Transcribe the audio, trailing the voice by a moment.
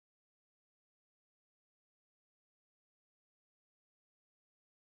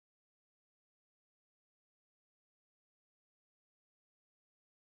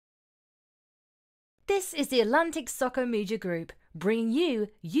This is the Atlantic Soccer Media Group, bringing you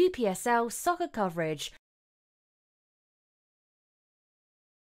UPSL soccer coverage.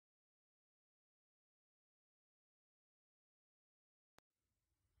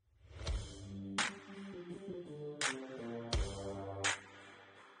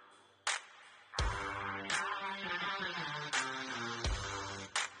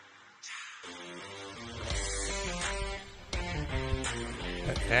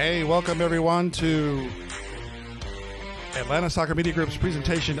 Hey, welcome everyone to Atlanta Soccer Media Group's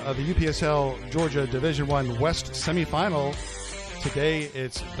presentation of the UPSL Georgia Division I West Semifinal. Today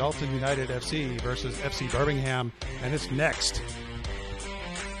it's Dalton United FC versus FC Birmingham, and it's next.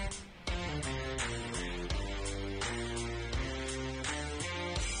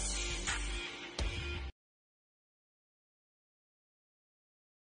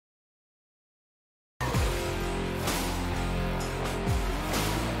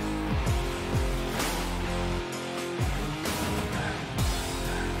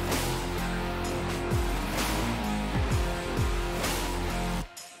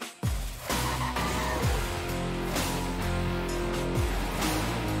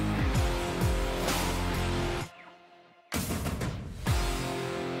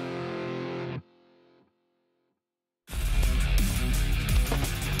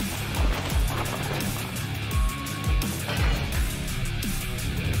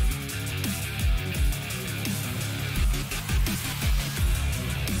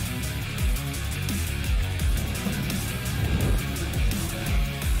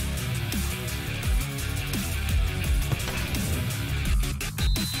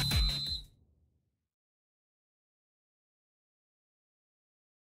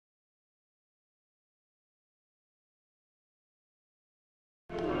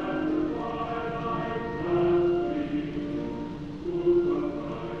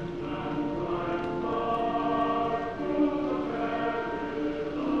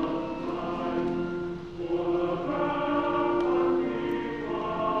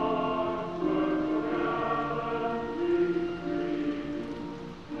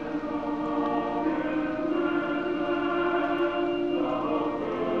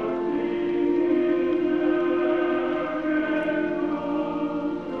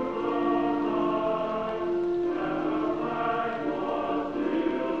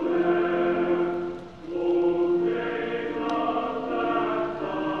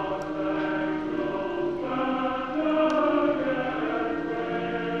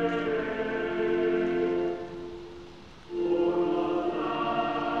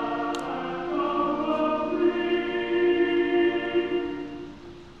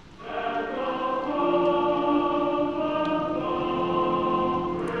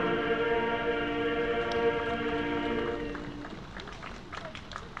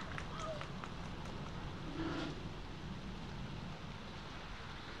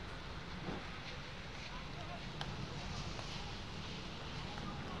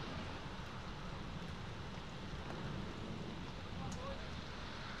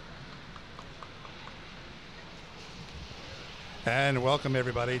 And welcome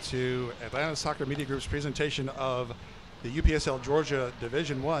everybody to Atlanta Soccer Media Group's presentation of the UPSL Georgia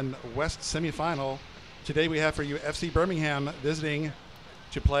Division I West Semifinal. Today we have for you FC Birmingham visiting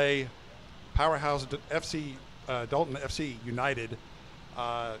to play powerhouse FC Dalton FC United.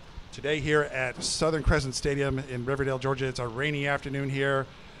 Today here at Southern Crescent Stadium in Riverdale, Georgia. It's a rainy afternoon here.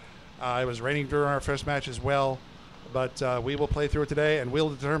 It was raining during our first match as well, but we will play through it today and we'll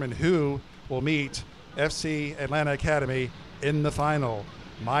determine who will meet FC Atlanta Academy in the final.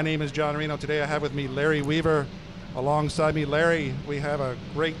 My name is John Reno. Today I have with me Larry Weaver. Alongside me, Larry, we have a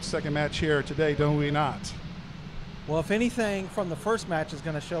great second match here today, don't we not? Well, if anything from the first match is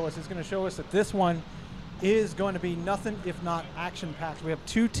going to show us, it's going to show us that this one is going to be nothing if not action-packed. We have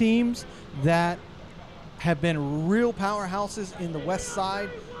two teams that have been real powerhouses in the west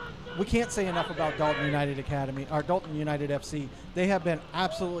side. We can't say enough about Dalton United Academy, or Dalton United FC. They have been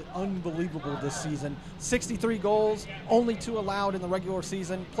absolutely unbelievable this season. 63 goals, only 2 allowed in the regular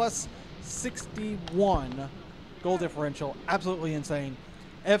season, plus 61 goal differential. Absolutely insane.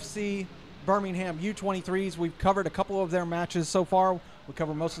 FC Birmingham U23s, we've covered a couple of their matches so far. We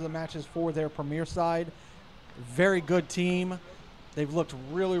covered most of the matches for their premier side. Very good team. They've looked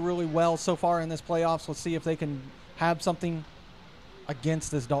really, really well so far in this playoffs. Let's see if they can have something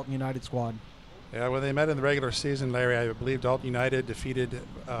against this Dalton United squad. Yeah, when they met in the regular season, Larry, I believe Dalton United defeated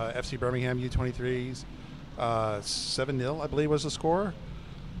FC Birmingham U23s 7-0, I believe was the score.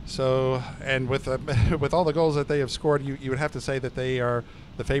 So, and with with all the goals that they have scored, you would have to say that they are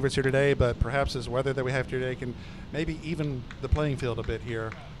the favorites here today, but perhaps this weather that we have today can maybe even the playing field a bit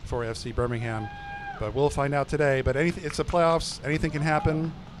here for FC Birmingham. But we'll find out today. But it's the playoffs. Anything can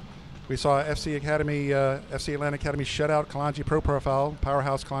happen. We saw FC Atlanta Academy shut out Kalanji Pro Profile,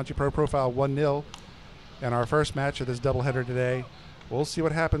 Powerhouse Kalanji Pro Profile 1-0 in our first match of this doubleheader today. We'll see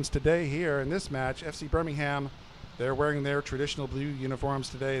what happens today here in this match. FC Birmingham, they're wearing their traditional blue uniforms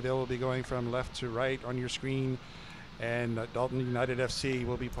today. They will be going from left to right on your screen. And Dalton United FC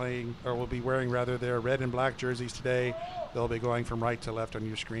will be wearing their red and black jerseys today. They'll be going from right to left on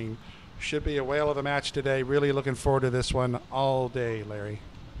your screen. Should be a whale of a match today. Really looking forward to this one all day, Larry.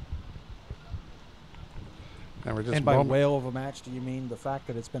 And by whale of a match, do you mean the fact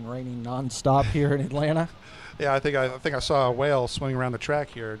that it's been raining nonstop here in Atlanta? Yeah, I think I saw a whale swimming around the track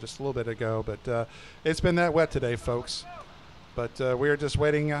here just a little bit ago. But it's been that wet today, folks. But we're just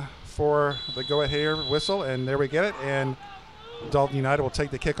waiting for the go-ahead here whistle, and there we get it. And Dalton United will take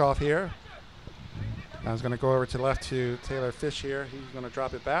the kickoff here. I was going to go over to the left to Taylor Fish here. He's going to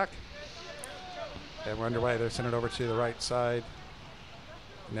drop it back. And we're underway. They're sending it over to the right side.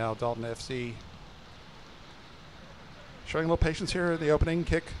 Now Dalton FC showing a little patience here at the opening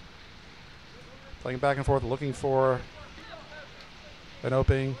kick. Playing back and forth, looking for an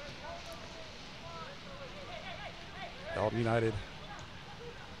opening. Dalton United.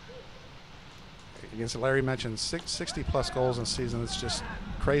 Against Larry mentioned 60-plus goals in the season. It's just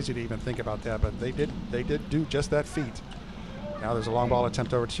crazy to even think about that, but they did do just that feat. Now there's a long ball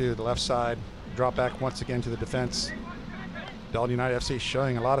attempt over to the left side. Drop back once again to the defense. Dalton United FC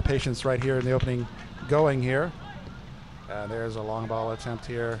showing a lot of patience right here in the opening going here. There's a long ball attempt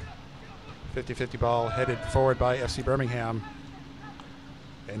here. 50-50 ball headed forward by FC Birmingham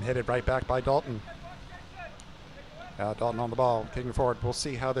and headed right back by Dalton. Dalton on the ball, kicking forward. We'll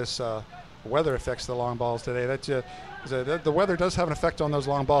see how this weather affects the long balls today. The weather does have an effect on those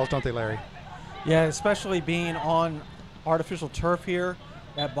long balls, don't they, Larry? Yeah, especially being on artificial turf here.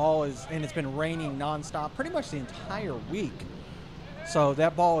 That ball and it's been raining nonstop pretty much the entire week. So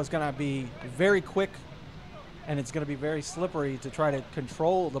that ball is going to be very quick, and it's going to be very slippery to try to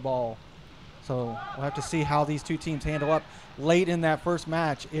control the ball. So we'll have to see how these two teams handle up. Late in that first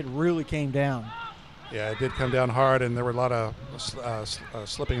match, it really came down. Yeah, it did come down hard, and there were a lot of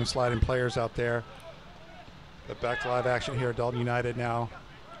slipping and sliding players out there. But back to live action here. Dalton United now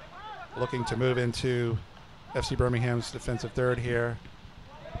looking to move into FC Birmingham's defensive third here.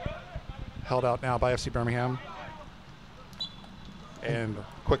 Held out now by FC Birmingham. And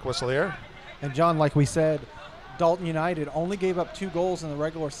quick whistle here. And John, like we said, Dalton United only gave up 2 goals in the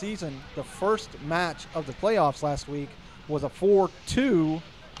regular season. The first match of the playoffs last week was a 4-2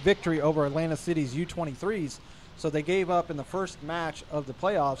 victory over Atlanta City's U23s. So they gave up in the first match of the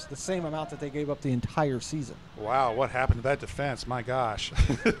playoffs the same amount that they gave up the entire season. Wow, what happened to that defense? My gosh.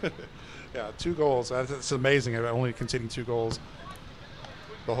 Yeah, 2 goals. That's amazing. Only conceding 2 goals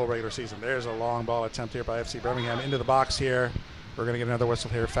the whole regular season. There's a long ball attempt here by FC Birmingham into the box here. We're going to get another whistle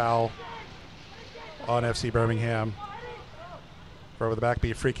here. Foul on FC Birmingham. Over the back,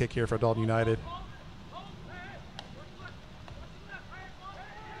 be a free kick here for Dalton United.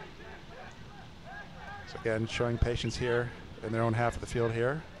 So again, showing patience here in their own half of the field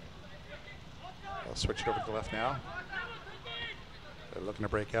here. I'll switch it over to the left now. They're looking to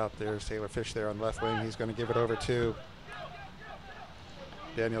break out. There's Taylor Fish there on the left wing. He's going to give it over to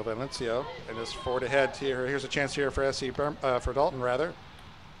Daniel Valencio, and it's forward ahead here. Here's a chance here for for Dalton rather.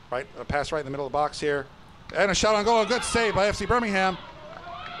 Right, a pass right in the middle of the box here, and a shot on goal. A good save by FC Birmingham,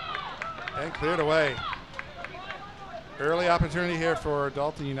 and cleared away. Early opportunity here for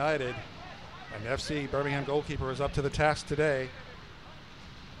Dalton United, and FC Birmingham goalkeeper is up to the task today.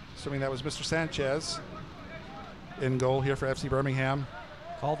 Assuming that was Mr. Sanchez in goal here for FC Birmingham.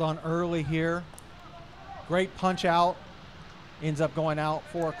 Called on early here. Great punch out. Ends up going out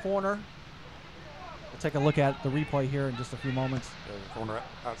for a corner. We'll take a look at the replay here in just a few moments. The corner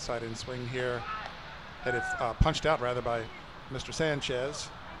outside in swing here. Headed, punched out rather by Mr. Sanchez.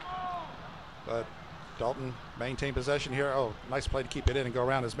 But Dalton maintained possession here. Oh, nice play to keep it in and go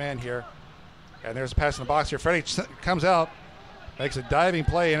around his man here. And there's a pass in the box here. Freddie comes out, makes a diving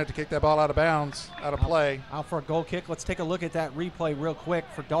play in it to kick that ball out of bounds, out of play. Out for a goal kick. Let's take a look at that replay real quick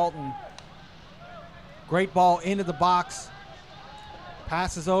for Dalton. Great ball into the box.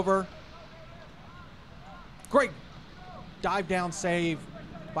 Passes over. Great dive down save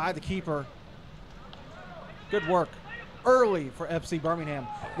by the keeper. Good work early for FC Birmingham.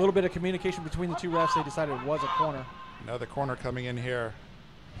 A little bit of communication between the 2 refs. They decided it was a corner. Another corner coming in here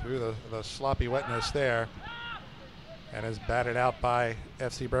through the sloppy wetness there. And is batted out by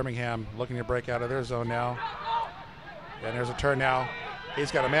FC Birmingham, looking to break out of their zone now. And there's a turn now.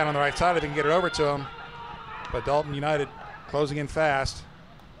 He's got a man on the right side if he can get it over to him. But Dalton United closing in fast.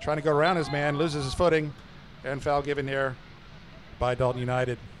 trying to go around his man, loses his footing, and foul given here by Dalton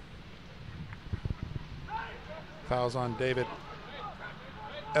United. Fouls on David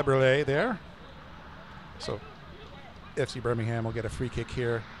Eberle there. So FC Birmingham will get a free kick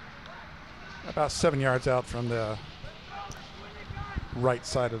here, about 7 yards out from the right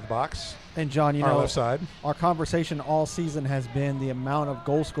side of the box. And John, you our know, left side. Our conversation all season has been the amount of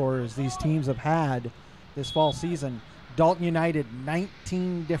goal scorers these teams have had this fall season. Dalton United,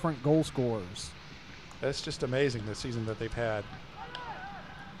 19 different goal scorers. That's just amazing, the season that they've had.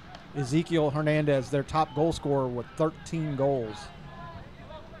 Ezekiel Hernandez, their top goal scorer, with 13 goals.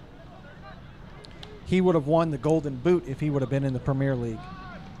 He would have won the Golden Boot if he would have been in the Premier League.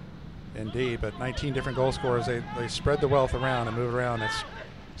 Indeed, but 19 different goal scorers. They spread the wealth around and move around. That's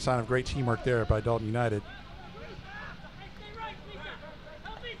a sign of great teamwork there by Dalton United.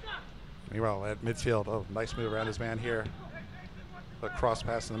 Meanwhile, at midfield, oh, nice move around his man here. A cross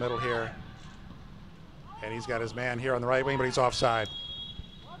pass in the middle here. And he's got his man here on the right wing, but he's offside.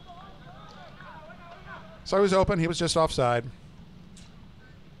 So he was open. He was just offside.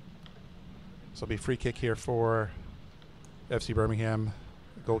 So it'll be free kick here for FC Birmingham.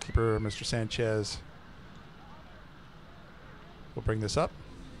 Goalkeeper, Mr. Sanchez, will bring this up.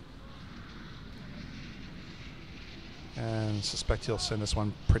 And suspect he'll send this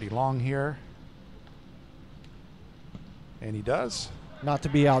one pretty long here. And he does. Not to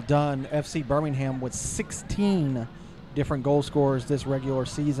be outdone, FC Birmingham with 16 different goal scorers this regular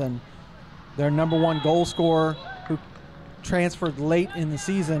season. Their number one goal scorer, who transferred late in the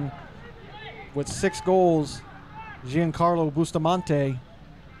season with 6 goals, Giancarlo Bustamante.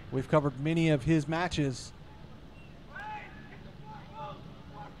 We've covered many of his matches.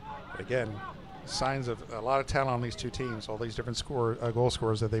 Again, signs of a lot of talent on these two teams, all these different goal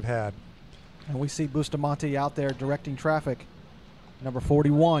scorers that they've had. And we see Bustamante out there directing traffic, number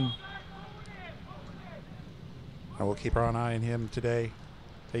 41. And we'll keep our eye on him today.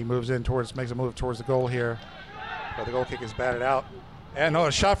 He moves in towards, makes a move towards the goal here. But the goal kick is batted out. And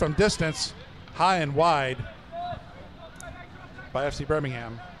a shot from distance, high and wide by FC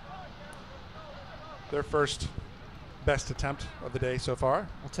Birmingham. Their first best attempt of the day so far.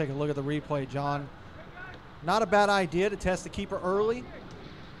 We'll take a look at the replay, John. Not a bad idea to test the keeper early.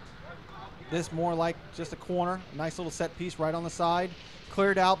 This more like just a corner. Nice little set piece right on the side.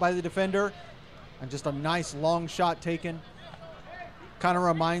 Cleared out by the defender. And just a nice long shot taken. Kind of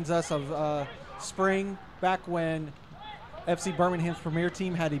reminds us of spring back when FC Birmingham's premier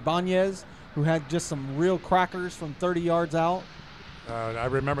team had Ibanez, who had just some real crackers from 30 yards out. I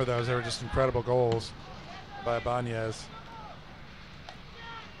remember those. They were just incredible goals by Ibanez.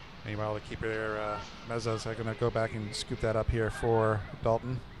 Meanwhile, the keeper there, Mezza's going to go back and scoop that up here for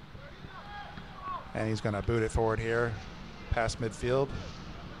Dalton. And he's going to boot it forward here, past midfield.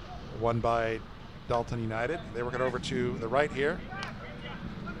 Won by Dalton United. They work it over to the right here.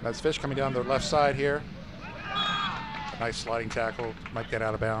 That's Fish coming down the left side here. Nice sliding tackle, might get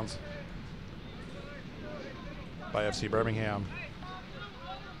out of bounds by FC Birmingham.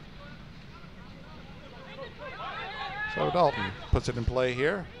 So Dalton puts it in play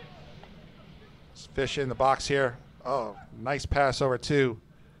here. Fish in the box here. Oh, nice pass over to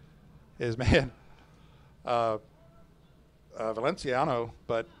his man, Valenciano,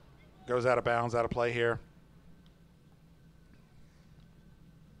 but goes out of bounds, out of play here.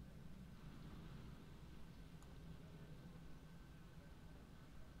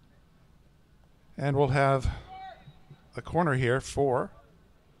 And we'll have a corner here for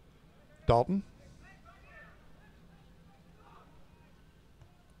Dalton.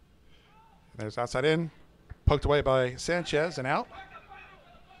 There's outside in, poked away by Sanchez and out.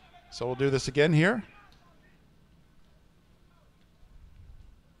 So we'll do this again here.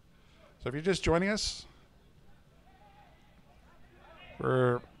 So if you're just joining us,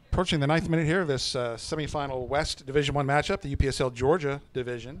 we're approaching the 9th minute here of this semifinal West Division I matchup, the UPSL Georgia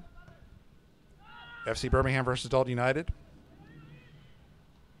division. FC Birmingham versus Dalton United.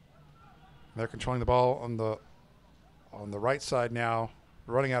 They're controlling the ball on the right side now,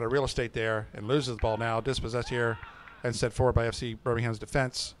 running out of real estate there, and loses the ball now, dispossessed here and set forward by FC Birmingham's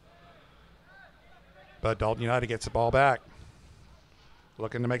defense. But Dalton United gets the ball back,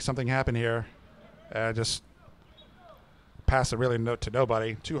 looking to make something happen here. Just pass it really to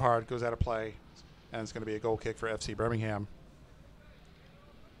nobody. Too hard, goes out of play, and it's going to be a goal kick for FC Birmingham.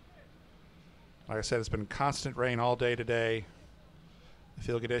 Like I said, it's been constant rain all day today. The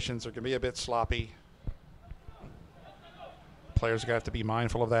field conditions are going to be a bit sloppy. Players are going to have to be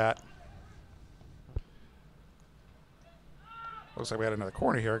mindful of that. Looks like we had another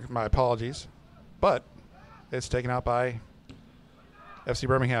corner here. My apologies. But it's taken out by FC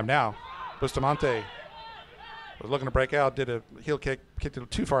Birmingham now. Bustamante was looking to break out, did a heel kick, kicked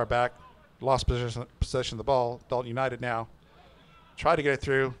it too far back, lost possession of the ball. Dalton United now tried to get it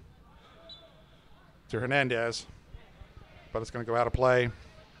through to Hernandez, but it's going to go out of play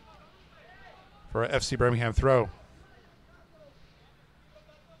for a FC Birmingham throw.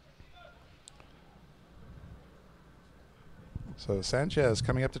 So Sanchez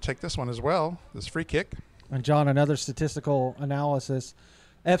coming up to take this one as well, this free kick. And John, another statistical analysis.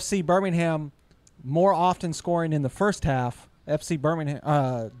 FC Birmingham more often scoring in the first half. FC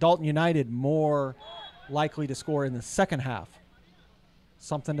Birmingham, Dalton United more likely to score in the second half.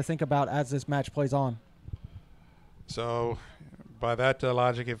 Something to think about as this match plays on. So by that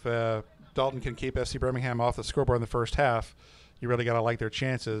logic, if Dalton can keep FC Birmingham off the scoreboard in the first half, you really got to like their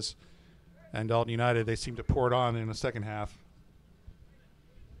chances. And Dalton United, they seem to pour it on in the second half.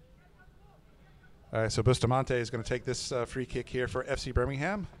 All right, so Bustamante is going to take this free kick here for FC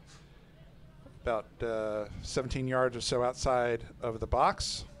Birmingham. About 17 yards or so outside of the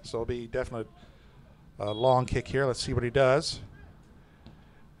box. So it'll be definitely a long kick here. Let's see what he does.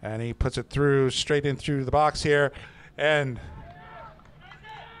 And he puts it through, straight in through the box here. And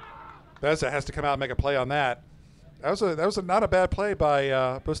Beza has to come out and make a play on that. That was not a bad play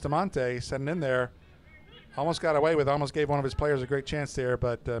by Bustamante, setting in there. Almost got away with it, almost gave one of his players a great chance there,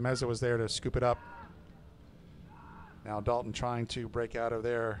 but Meza was there to scoop it up. Now Dalton trying to break out of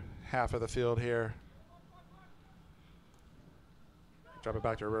their half of the field here. Drop it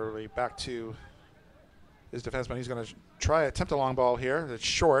back to Riverdale, back to his defenseman. He's going to attempt a long ball here. It's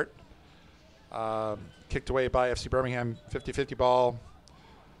short. Kicked away by FC Birmingham. 50-50 ball.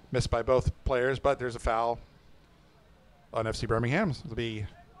 Missed by both players, but there's a foul on FC Birmingham. It'll be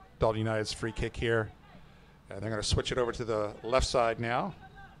Dalton United's free kick here. And they're going to switch it over to the left side now.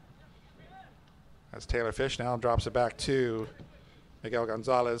 As Taylor Fish now drops it back to Miguel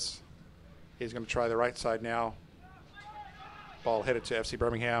Gonzalez. He's going to try the right side now. Ball headed to FC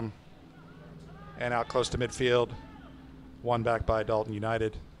Birmingham. And out close to midfield. One back by Dalton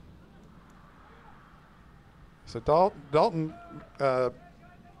United. So Dalton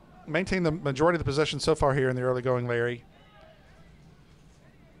maintained the majority of the possession so far here in the early going, Larry.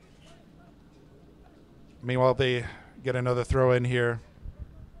 Meanwhile, they get another throw in here.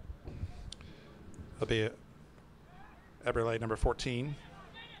 It'll be Eberle, number 14.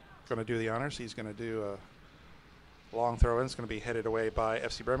 Going to do the honors. He's going to do a long throw in. It's going to be headed away by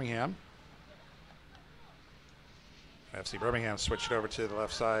FC Birmingham. FC Birmingham switched over to the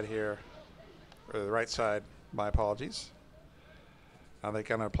left side here, or the right side. My apologies. Now they're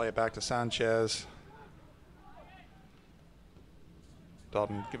going to play it back to Sanchez.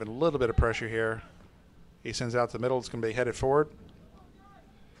 Dalton giving a little bit of pressure here. He sends out the middle. It's going to be headed forward.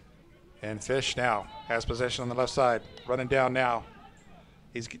 And Fish now has possession on the left side. Running down now.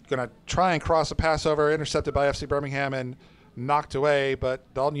 He's going to try and cross a pass over. Intercepted by FC Birmingham and knocked away.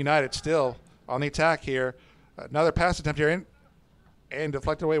 But Dalton United still on the attack here. Another pass attempt here. And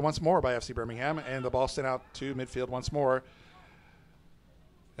deflected away once more by FC Birmingham. And the ball sent out to midfield once more.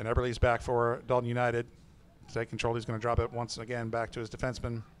 And Eberle's back for Dalton United. To take control, he's going to drop it once again back to his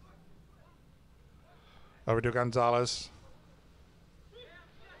defenseman. Over to Gonzalez.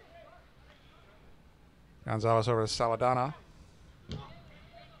 Gonzalez over to Saladana.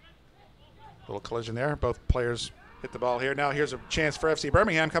 Little collision there. Both players hit the ball here. Now here's a chance for FC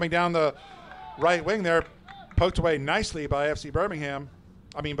Birmingham coming down the right wing there. Poked away nicely by FC Birmingham.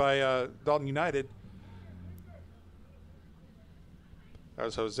 By Dalton United. That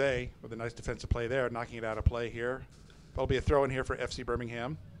was Jose with a nice defensive play there, knocking it out of play here. There'll be a throw in here for FC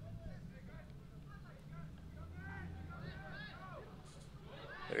Birmingham.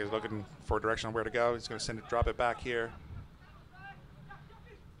 He's looking for a direction on where to go. He's going to drop it back here.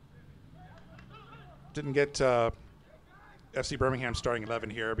 Didn't get FC Birmingham starting 11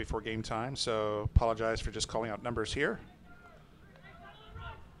 here before game time, so apologize for just calling out numbers here.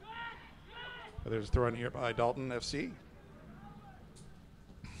 But there's a throw in here by Dalton FC.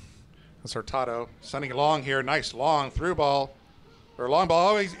 That's Hurtado sending it long here. Nice long through ball. Or long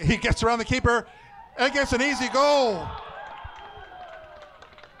ball. Oh, he gets around the keeper and gets an easy goal.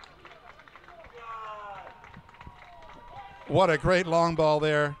 What a great long ball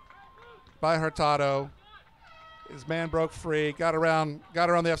there by Hurtado. His man broke free, got around the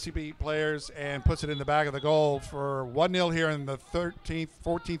FCB players and puts it in the back of the goal for 1-0 here in the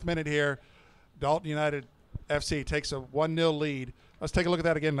 14th minute here. Dalton United FC takes a 1-0 lead. Let's take a look at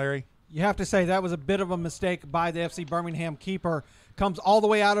that again, Larry. You have to say that was a bit of a mistake by the FC Birmingham keeper. Comes all the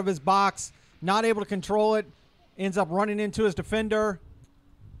way out of his box, not able to control it, ends up running into his defender.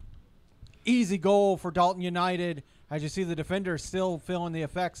 Easy goal for Dalton United. As you see, the defender still feeling the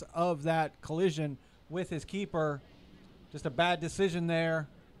effects of that collision with his keeper. Just a bad decision there.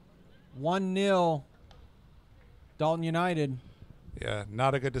 1-0, Dalton United. Yeah,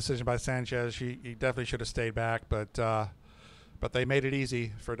 not a good decision by Sanchez. He definitely should have stayed back, but they made it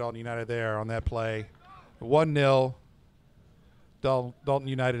easy for Dalton United there on that play. 1-0, Dalton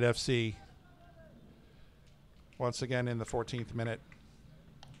United FC. Once again in the 14th minute.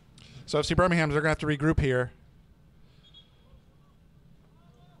 So FC Birmingham, they're going to have to regroup here.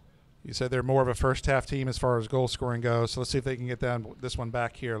 You said they're more of a first-half team as far as goal scoring goes, so let's see if they can get this one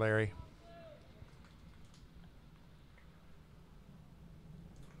back here, Larry.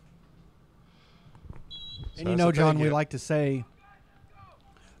 And you know, John, we like to say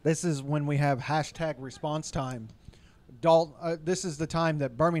this is when we have hashtag response time. This is the time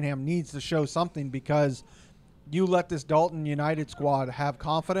that Birmingham needs to show something, because you let this Dalton United squad have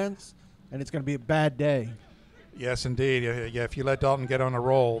confidence, and it's going to be a bad day. Yes, indeed. Yeah, if you let Dalton get on a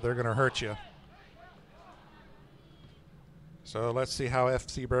roll, they're going to hurt you. So let's see how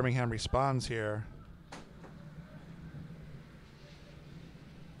FC Birmingham responds here.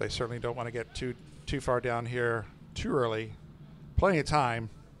 They certainly don't want to get too far down here too early. Plenty of time.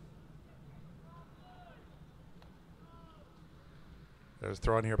 There's a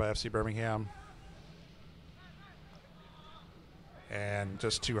throw in here by FC Birmingham. And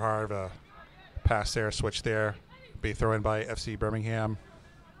just too hard of a pass there, switch there. Be thrown by FC Birmingham.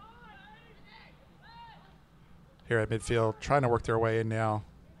 Here at midfield, trying to work their way in now,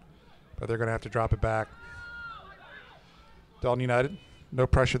 but they're going to have to drop it back. Dalton United, no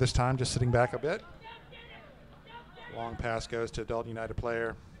pressure this time, just sitting back a bit. Long pass goes to Dalton United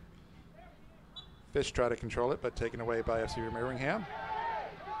player. Fish try to control it, but taken away by FC Birmingham.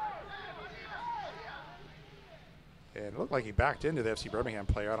 And it looked like he backed into the FC Birmingham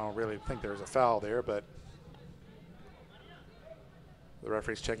player. I don't really think there was a foul there, but the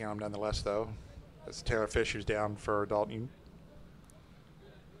referee's checking on him nonetheless, though. It's Taylor Fish who's down for Dalton.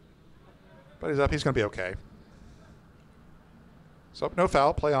 But he's up. He's going to be okay. So no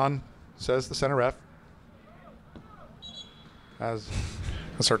foul. Play on, says the center ref. As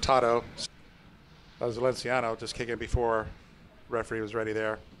Hurtado. That was Valenciano just kicking before referee was ready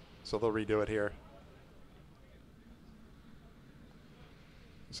there. So they'll redo it here.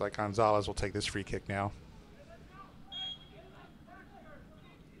 Looks like Gonzalez will take this free kick now.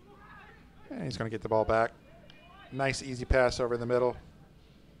 And he's going to get the ball back. Nice easy pass over the middle.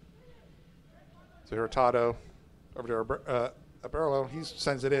 To Hurtado. Over to Aberlo. He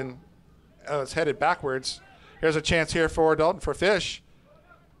sends it in. Oh, it's headed backwards. Here's a chance here for Dalton, for Fish.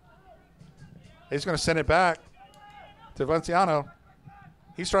 He's going to send it back to Valenciano.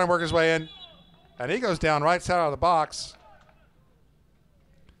 He's trying to work his way in. And he goes down right side of the box.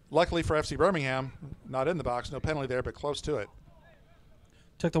 Luckily for FC Birmingham, not in the box. No penalty there, but close to it.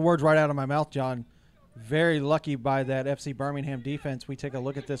 Took the words right out of my mouth, John. Very lucky by that FC Birmingham defense. We take a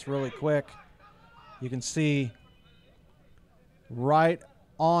look at this really quick. You can see right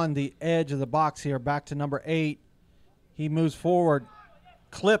on the edge of the box here, back to number 8. He moves forward,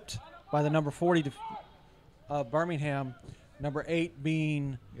 clipped by the number 40 of Birmingham. Number 8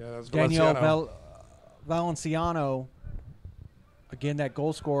 being Daniel Valenciano. Again, that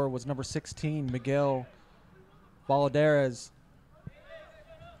goal scorer was number 16, Miguel Valadares.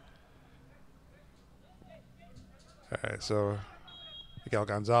 All right, so Miguel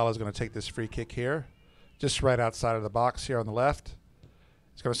Gonzalez is going to take this free kick here, just right outside of the box here on the left.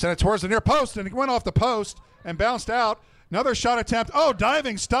 He's going to send it towards the near post, and it went off the post and bounced out. Another shot attempt. Oh,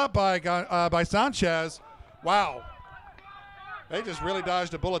 diving stop by Sanchez. Wow. They just really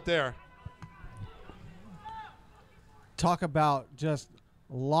dodged a bullet there. Talk about just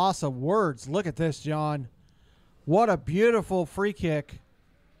loss of words. Look at this, John. What a beautiful free kick.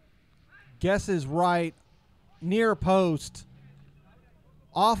 Guesses right, near post,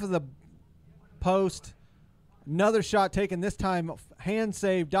 off of the post. Another shot taken, this time hand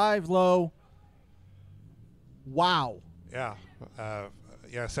save, dive low. Wow. Yeah.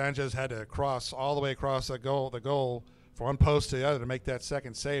 Sanchez had to cross all the way across the goal from one post to the other to make that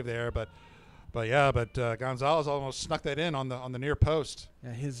second save there, but Gonzalez almost snuck that in on the near post.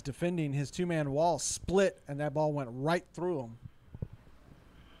 Yeah, his defending, his two-man wall split, and that ball went right through him.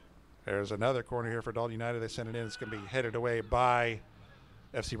 There's another corner here for Dalton United. They send it in. It's going to be headed away by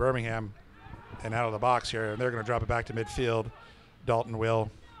FC Birmingham and out of the box here, and they're going to drop it back to midfield. Dalton will.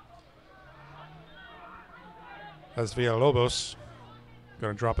 As Villalobos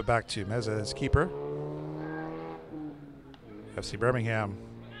going to drop it back to Meza, his keeper. FC Birmingham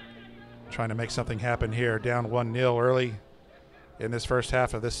trying to make something happen here. Down 1-0 early in this first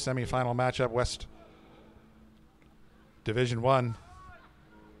half of this semifinal matchup. Division One.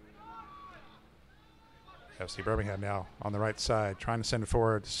 FC Birmingham now on the right side, trying to send it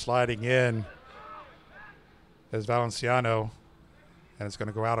forward, sliding in as Valenciano, and it's going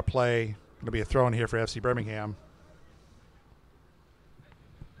to go out of play. Going to be a throw in here for FC Birmingham.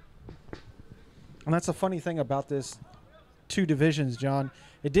 And that's a funny thing about this two divisions, John.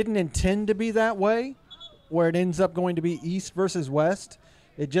 It didn't intend to be that way, where it ends up going to be East versus West.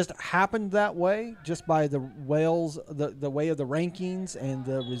 It just happened that way, just by the way of the rankings and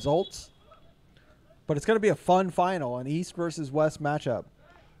the results. But it's going to be a fun final, an East versus West matchup.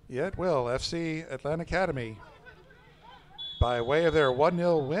 Yeah, it will. FC Atlanta Academy, by way of their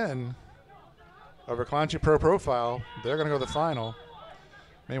 1-0 win over Kalanchi Pro Profile, they're going to go to the final.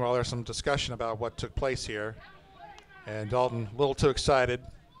 Meanwhile, there's some discussion about what took place here. And Dalton, a little too excited,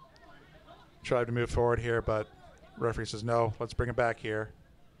 tried to move forward here, but referee says, no, let's bring it back here.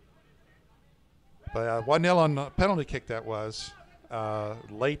 But 1-0 on the penalty kick that was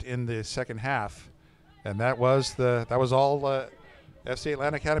late in the second half. And that was all FC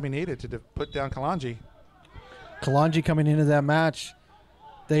Atlanta Academy needed to put down Kalanchi. Kalanchi coming into that match,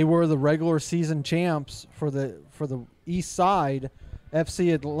 they were the regular season champs for the East side.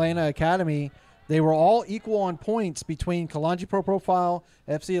 FC Atlanta Academy, they were all equal on points between Kalanchi Pro Profile,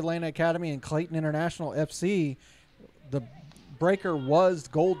 FC Atlanta Academy, and Clayton International FC. The breaker was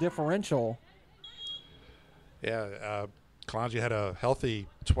goal differential. Yeah, Kalanchi had a healthy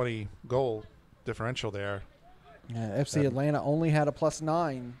 20-goal differential there. Yeah, FC Atlanta only had a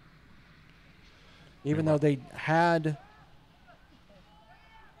 +9, even though they had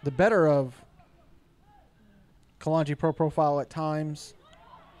the better of Kalanchi Pro Profile at times.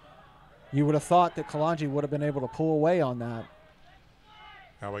 You would have thought that Kalanchi would have been able to pull away on that.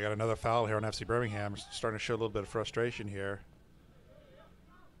 Now we got another foul here on FC Birmingham. Starting to show a little bit of frustration here.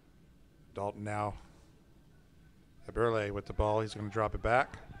 Dalton now. Burley with the ball. He's going to drop it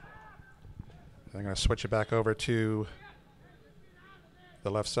back. They're going to switch it back over to the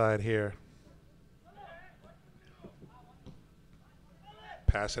left side here.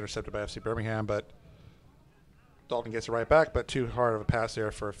 Pass intercepted by FC Birmingham, but Dalton gets it right back, but too hard of a pass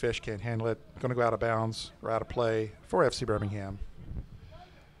there for Fish. Can't handle it. Going to go out of bounds or out of play for FC Birmingham.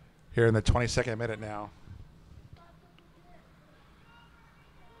 Here in the 22nd minute now.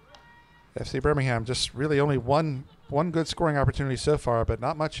 FC Birmingham just really only one good scoring opportunity so far, but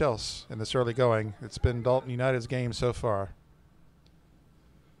not much else in this early going. It's been Dalton United's game so far.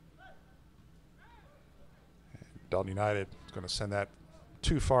 And Dalton United is going to send that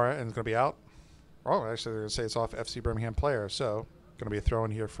too far and it's going to be out. Oh, actually, they're going to say it's off FC Birmingham player, so going to be a throw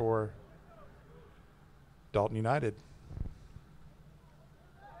in here for Dalton United.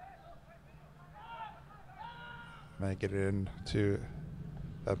 Might get it into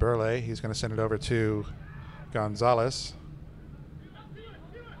Burley. He's going to send it over to Gonzalez.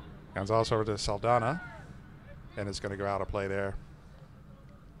 Gonzalez over to Saldana. And it's going to go out of play there.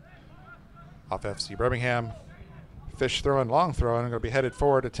 Off FC Birmingham. Fish throwing, long throwing. Going to be headed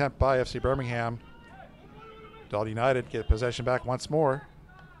forward. Attempt by FC Birmingham. Dalton United get possession back once more.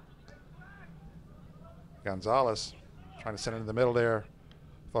 Gonzalez trying to send it in the middle there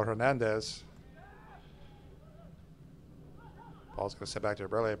for Hernandez. Ball's going to send back to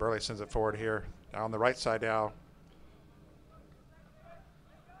Burley. Burley sends it forward here. Now on the right side now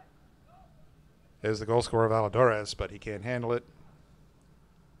is the goal scorer Valadores, but he can't handle it.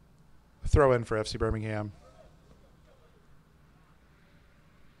 Throw in for FC Birmingham.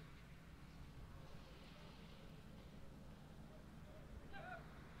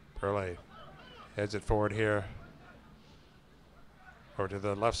 Burley heads it forward here. Over to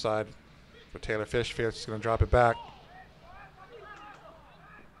the left side for Taylor Fish. Fish is going to drop it back.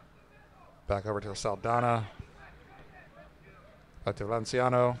 Back over to Saldana. Back to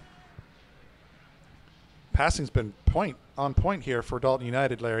Valenciano. Passing's been on point here for Dalton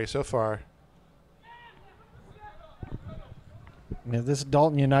United, Larry, so far. Yeah, this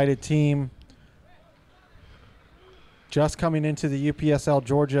Dalton United team, just coming into the UPSL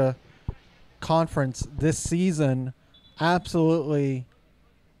Georgia conference this season, absolutely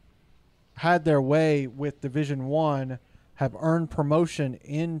had their way with Division I, have earned promotion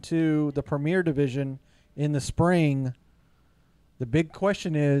into the Premier Division in the spring. The big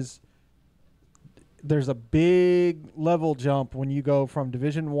question is, there's a big level jump when you go from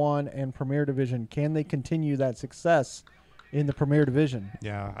Division I and Premier Division. Can they continue that success in the Premier Division?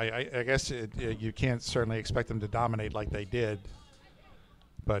 Yeah, I guess you can't certainly expect them to dominate like they did.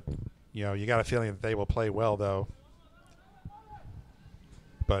 But, you know, you got a feeling that they will play well, though.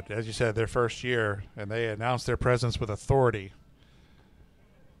 But as you said, their first year, and they announced their presence with authority,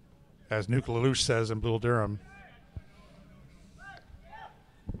 as Nuke LaLoosh says in Bull Durham.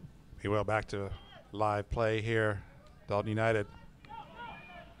 We will back to live play here. Dalton United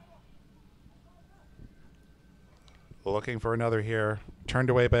looking for another here. Turned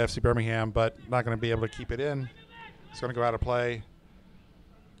away by FC Birmingham, but not going to be able to keep it in. It's going to go out of play.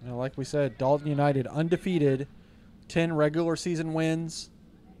 Like we said, Dalton United undefeated, 10 regular season wins.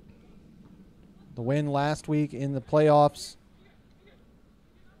 The win last week in the playoffs.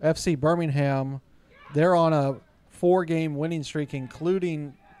 FC Birmingham, they're on a 4-game winning streak,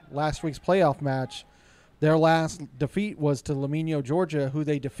 including last week's playoff match. Their last defeat was to Lamino, Georgia, who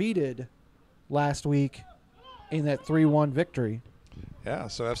they defeated last week in that 3-1 victory. Yeah,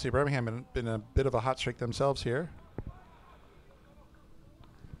 so FC Birmingham has been a bit of a hot streak themselves here.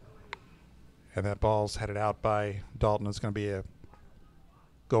 And that ball's headed out by Dalton. It's going to be a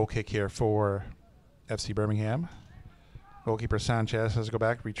goal kick here for FC Birmingham. Goalkeeper Sanchez has to go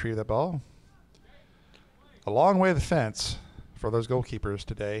back, retrieve that ball. A long way to the fence for those goalkeepers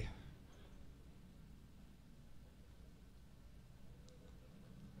today.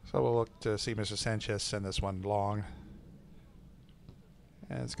 So we'll look to see Mr. Sanchez send this one long.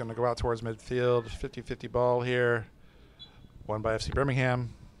 And it's going to go out towards midfield. 50-50 ball here. Won by FC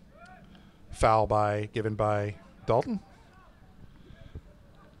Birmingham. Foul given by Dalton.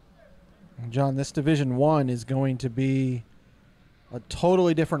 John, this Division 1 is going to be a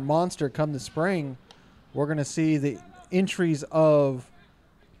totally different monster come the spring. We're going to see the entries of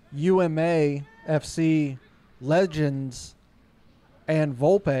UMA FC legends and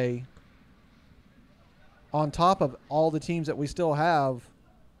Volpe on top of all the teams that we still have.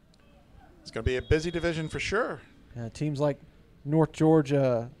 It's going to be a busy division for sure. Teams like North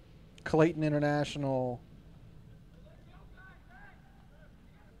Georgia, Clayton International,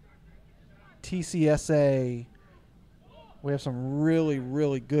 TCSA. We have some really,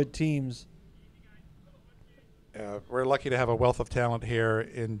 really good teams. We're lucky to have a wealth of talent here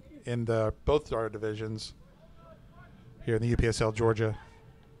in both our divisions here in the UPSL Georgia.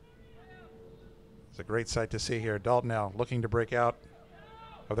 It's a great sight to see here. Dalton now looking to break out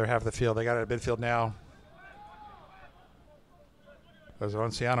of their half of the field. They got it at midfield now.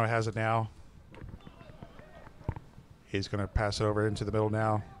 Valenciano has it now. He's going to pass it over into the middle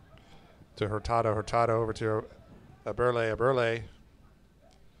now to Hurtado. Hurtado over to Aberle. Aberle.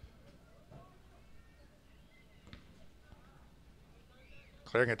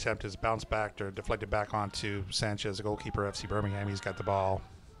 Clearing attempt is bounced back or deflected back onto Sanchez, the goalkeeper FC Birmingham. He's got the ball.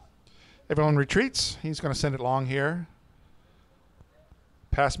 Everyone retreats. He's going to send it long here.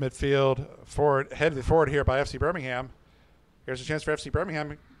 Past midfield. Forward, headed forward here by FC Birmingham. Here's a chance for FC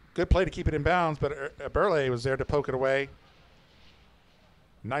Birmingham. Good play to keep it in bounds, but Aberle was there to poke it away.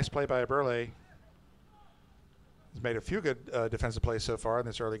 Nice play by Aberle. He's made a few good defensive plays so far in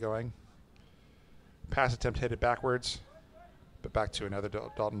this early going. Pass attempt headed backwards, but back to another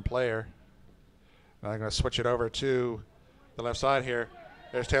Dalton player. Now they're going to switch it over to the left side here.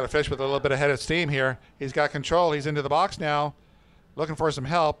 There's Taylor Fish with a little bit of head of steam here. He's got control. He's into the box now, looking for some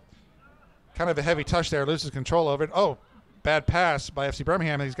help. Kind of a heavy touch there, loses control over it. Oh, bad pass by FC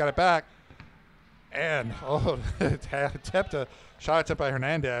Birmingham. He's got it back. And, shot attempt by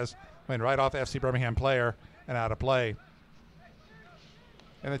Hernandez. Went right off FC Birmingham player and out of play.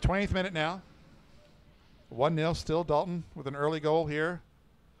 In the 20th minute now. 1-0 still Dalton with an early goal here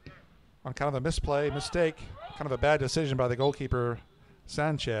on kind of a mistake, kind of a bad decision by the goalkeeper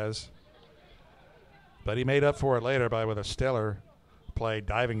Sanchez. But he made up for it later with a stellar play,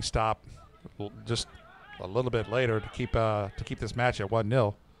 diving stop just a little bit later to keep this match at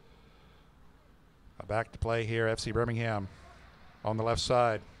 1-0. Back to play here, FC Birmingham on the left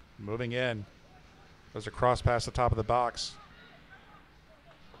side, moving in. There's a cross past the top of the box.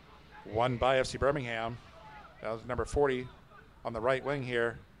 Won by FC Birmingham. That was number 40 on the right wing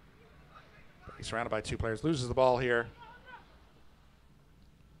here. He's surrounded by two players. Loses the ball here.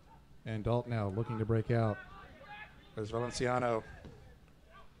 And Dalton now looking to break out. There's Valenciano.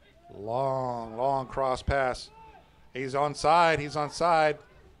 Long cross pass. He's onside.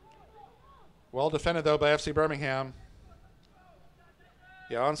 Well defended, though, by FC Birmingham.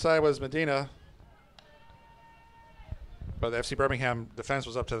 Yeah, onside was Medina. But the FC Birmingham defense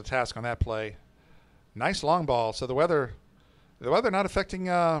was up to the task on that play. Nice long ball. So the weather not affecting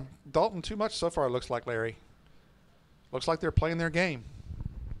Dalton too much so far, it looks like, Larry. Looks like they're playing their game.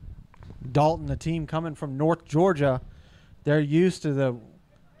 Dalton, the team coming from North Georgia, they're used to the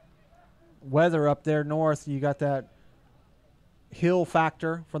weather up there north. You got that hill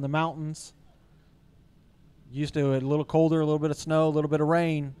factor from the mountains. Used to it a little colder, a little bit of snow, a little bit of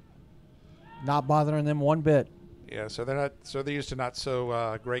rain. Not bothering them one bit. Yeah, so they're used to not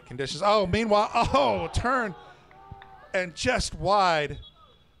so great conditions. Oh, meanwhile, turn and just wide.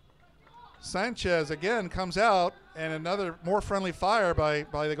 Sanchez again comes out, and another more friendly fire by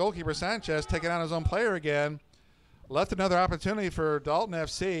the goalkeeper Sanchez, taking out his own player again. Left another opportunity for Dalton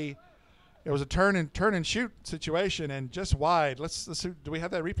FC. It was a turn and shoot situation, and just wide. Let's see, do we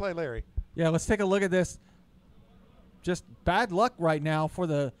have that replay, Larry? Yeah, let's take a look at this. Just bad luck right now for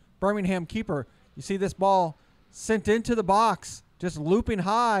the Birmingham keeper. You see this ball sent into the box, just looping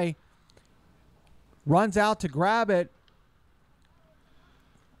high. Runs out to grab it.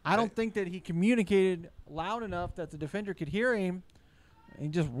 I don't think that he communicated loud enough that the defender could hear him. And he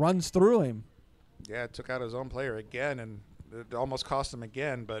just runs through him. Yeah, it took out his own player again, and it almost cost him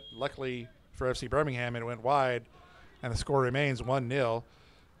again. But luckily for FC Birmingham, it went wide, and the score remains 1-0.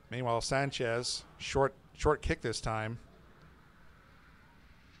 Meanwhile, Sanchez, short kick this time.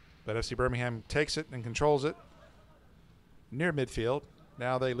 But FC Birmingham takes it and controls it near midfield.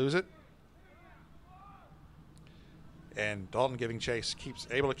 Now they lose it. And Dalton giving chase,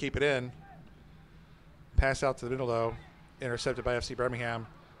 able to keep it in. Pass out to the middle, though. Intercepted by FC Birmingham.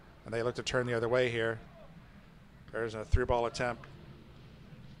 And they look to turn the other way here. There's a through ball attempt.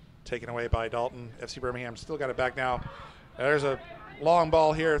 Taken away by Dalton. FC Birmingham still got it back now. There's a long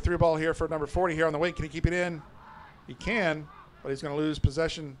ball here, through ball here for number 40 here on the wing. Can he keep it in? He can, but he's going to lose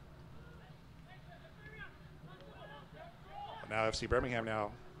possession. Now FC Birmingham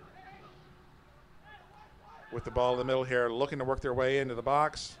now with the ball in the middle here, looking to work their way into the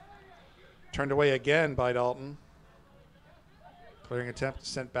box. Turned away again by Dalton. Clearing attempt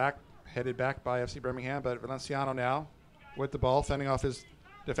sent back, headed back by FC Birmingham, but Valenciano now with the ball, fending off his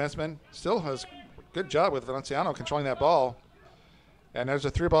defenseman. Still has a good job with Valenciano controlling that ball. And there's a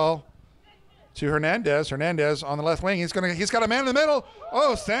through ball to Hernandez. Hernandez on the left wing. He's got a man in the middle.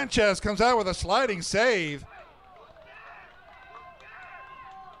 Oh, Sanchez comes out with a sliding save.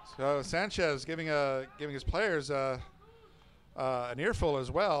 So Sanchez giving his players an earful as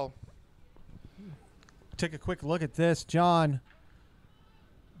well. Take a quick look at this, John.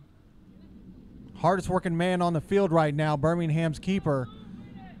 Hardest working man on the field right now, Birmingham's keeper.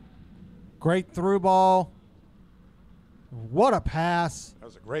 Great through ball. What a pass. That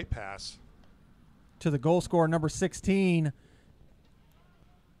was a great pass. To the goal scorer, number 16.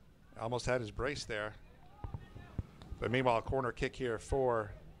 Almost had his brace there. But meanwhile, a corner kick here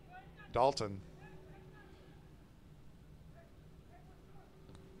for Dalton.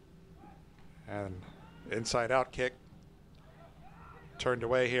 And inside out kick. Turned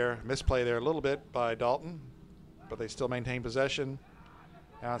away here. Misplay there a little bit by Dalton, but they still maintain possession.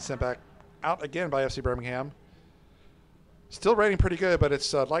 Now it's sent back out again by FC Birmingham. Still rating pretty good, but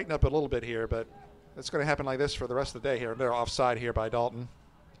it's lightened up a little bit here, but it's going to happen like this for the rest of the day here. They're offside here by Dalton.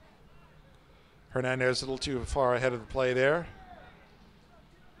 Hernandez a little too far ahead of the play there.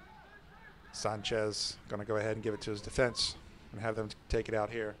 Sanchez going to go ahead and give it to his defense and have them take it out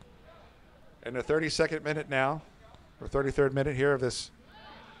here. In the 32nd minute now, or 33rd minute here of this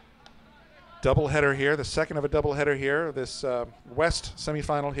doubleheader here, the second of a doubleheader here, this West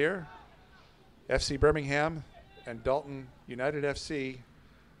semifinal here. FC Birmingham and Dalton United FC.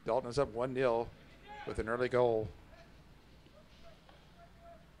 Dalton is up 1-0 with an early goal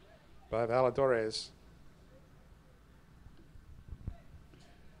by Valadores.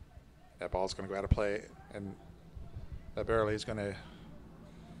 That ball's going to go out of play, and Barely is going to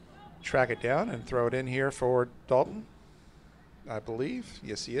track it down and throw it in here for Dalton, I believe.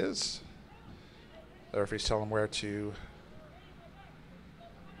 Yes, he is. The referee's telling him where to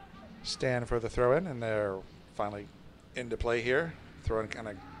stand for the throw-in, and they're finally into play here. Throw-in kind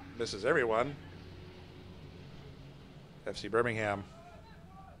of misses everyone. FC Birmingham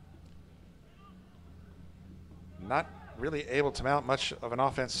not really able to mount much of an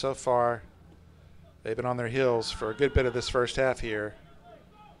offense so far. They've been on their heels for a good bit of this first half here.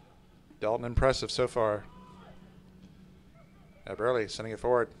 Dalton impressive so far. Burley sending it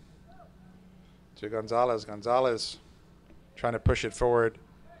forward to Gonzalez. Gonzalez trying to push it forward,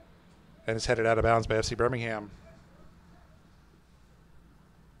 and is headed out of bounds by FC Birmingham.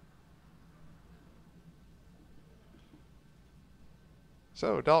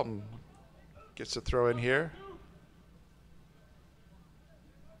 So Dalton gets to throw in here.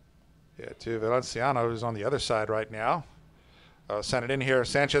 Yeah, to Valenciano, who's on the other side right now. Sent it in here.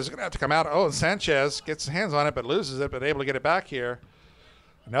 Sanchez is going to have to come out. Oh, and Sanchez gets his hands on it but loses it, but able to get it back here.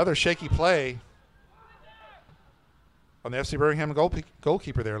 Another shaky play on the FC Birmingham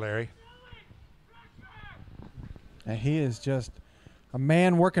goalkeeper there, Larry. And he is just a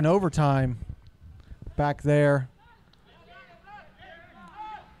man working overtime back there.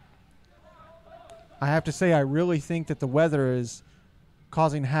 I have to say, I really think that the weather is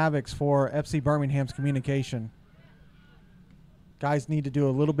causing havocs for FC Birmingham's communication. Guys need to do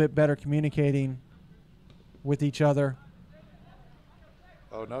a little bit better communicating with each other.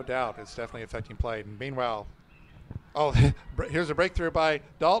 Oh, no doubt. It's definitely affecting play. And meanwhile, here's a breakthrough by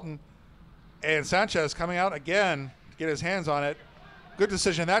Dalton. And Sanchez coming out again to get his hands on it. Good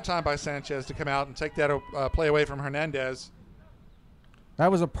decision that time by Sanchez to come out and take that play away from Hernandez.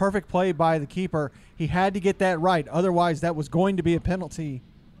 That was a perfect play by the keeper. He had to get that right. Otherwise, that was going to be a penalty.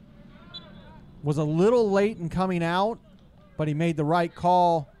 Was a little late in coming out, but he made the right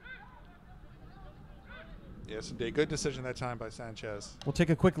call. Yes, indeed. Good decision that time by Sanchez. We'll take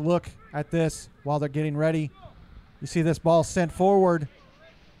a quick look at this while they're getting ready. You see this ball sent forward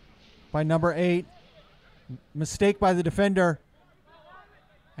by number 8. Mistake by the defender.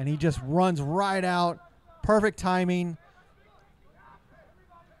 And he just runs right out. Perfect timing.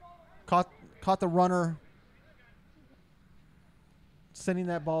 Caught the runner. Sending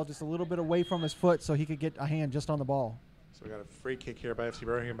that ball just a little bit away from his foot so he could get a hand just on the ball. So we got a free kick here by FC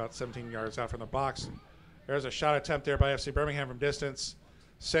Birmingham about 17 yards out from the box. There's a shot attempt there by FC Birmingham from distance.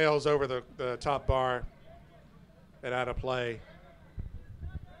 Sails over the top bar and out of play.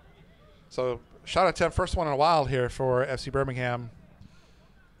 So shot attempt, first one in a while here for FC Birmingham.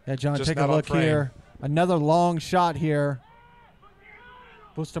 Yeah, John, Just take a look here. Another long shot here.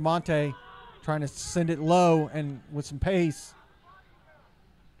 Bustamante trying to send it low and with some pace.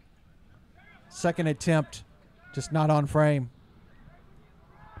 Second attempt, just not on frame.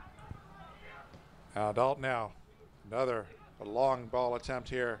 Dalton now. Another long ball attempt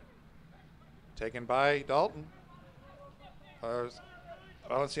here. Taken by Dalton.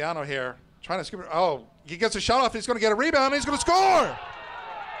 Valenciano here. Trying to scoop it. Oh, he gets a shot off. He's going to get a rebound. And he's going to score.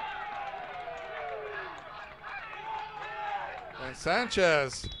 And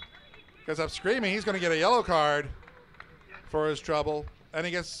Sanchez gets up screaming. He's going to get a yellow card for his trouble. And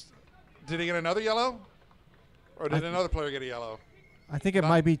he gets, did he get another yellow? Or did another player get a yellow? I think it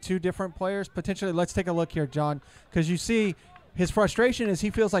might be two different players. Potentially, let's take a look here, John. Because you see his frustration is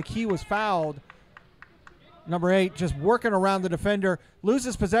he feels like he was fouled. Number 8 just working around the defender.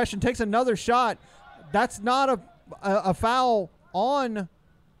 Loses possession, takes another shot. That's not a foul on.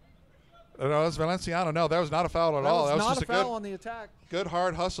 No, it's Valenciano. No, that was not a foul at all. That was just not a foul on the attack. Good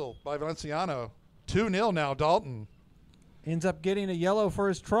hard hustle by Valenciano. 2-0 now, Dalton. Ends up getting a yellow for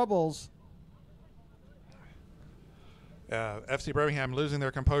his troubles. FC Birmingham losing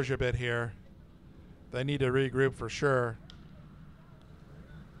their composure a bit here. They need to regroup for sure.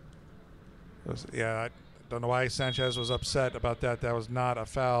 I don't know why Sanchez was upset about that. That was not a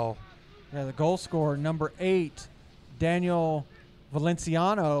foul. Yeah, the goal scorer, number 8, Daniel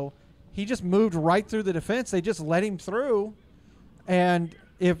Valenciano, he just moved right through the defense. They just let him through. And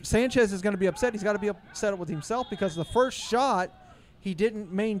if Sanchez is going to be upset, he's got to be upset with himself because the first shot, he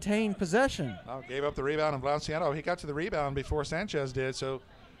didn't maintain possession. Oh, gave up the rebound, and Valenciano, he got to the rebound before Sanchez did, so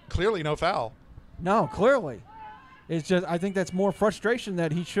clearly no foul. No, clearly. It's just, I think that's more frustration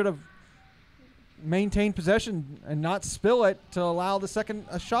that he should have maintained possession and not spill it to allow the second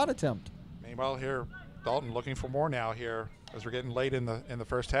shot attempt. Meanwhile here, Dalton looking for more now here as we're getting late in the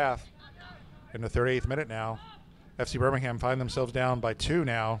first half. In the 38th minute now. FC Birmingham find themselves down by 2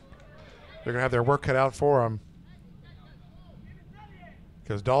 now. They're going to have their work cut out for them.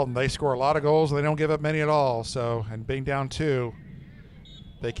 Because Dalton, they score a lot of goals and they don't give up many at all. So, and being down 2,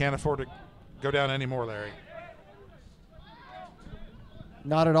 they can't afford to go down anymore, Larry.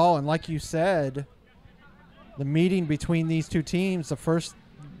 Not at all. And like you said, the meeting between these two teams, the first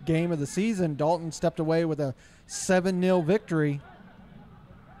game of the season, Dalton stepped away with a 7-0 victory.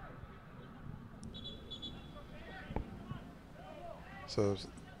 So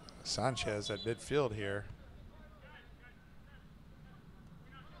Sanchez at midfield here.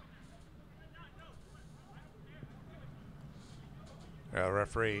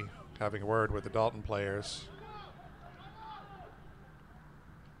 Referee having a word with the Dalton players.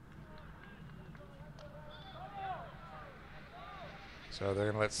 So they're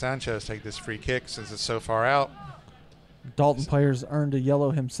going to let Sanchez take this free kick since it's so far out. Dalton players earned a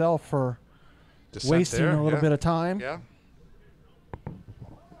yellow himself for wasting a little bit of time. Yeah.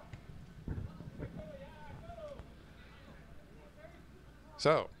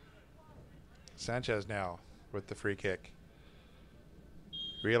 So, Sanchez now with the free kick.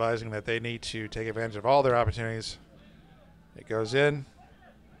 Realizing that they need to take advantage of all their opportunities. It goes in.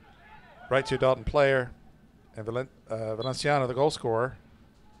 Right to a Dalton player. And Valenciano, the goal scorer,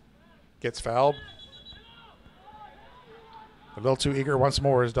 gets fouled. A little too eager once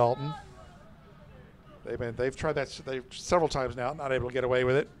more is Dalton. They've tried that several times now, not able to get away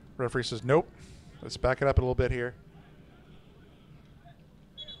with it. Referee says, nope. Let's back it up a little bit here.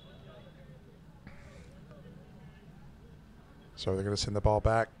 So they're going to send the ball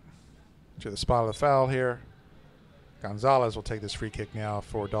back to the spot of the foul here. Gonzalez will take this free kick now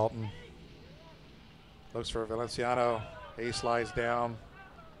for Dalton. Looks for Valenciano. He slides down.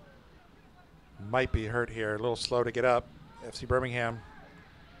 Might be hurt here. A little slow to get up. FC Birmingham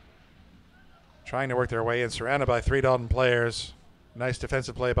trying to work their way in, surrounded by 3 Dalton players. Nice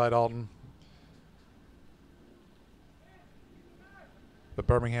defensive play by Dalton. But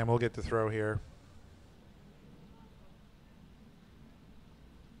Birmingham will get the throw here.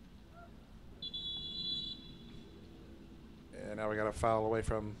 And now we got a foul away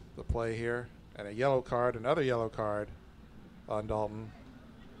from the play here. And a yellow card, another yellow card on Dalton.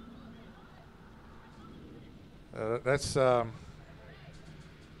 That's,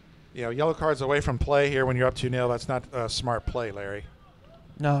 yellow cards away from play here when you're up 2-0. That's not a smart play, Larry.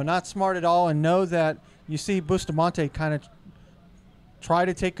 No, not smart at all. And know that you see Bustamante kind of try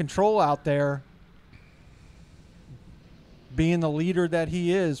to take control out there, being the leader that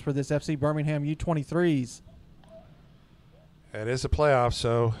he is for this FC Birmingham U23s. It is a playoff,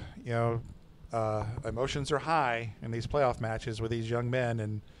 so, emotions are high in these playoff matches with these young men,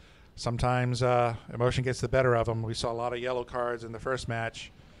 and sometimes emotion gets the better of them. We saw a lot of yellow cards in the first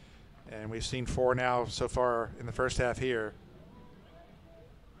match, and we've seen 4 now so far in the first half here.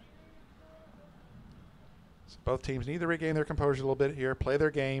 So both teams need to regain their composure a little bit here, play their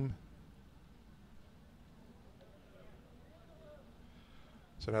game.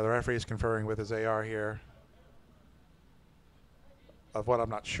 So now the referee is conferring with his AR here of what I'm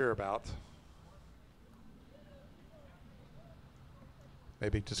not sure about.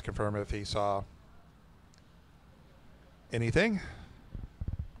 Maybe just confirm if he saw anything.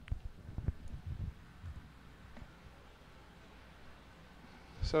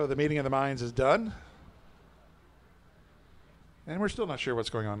 So the meeting of the minds is done. And we're still not sure what's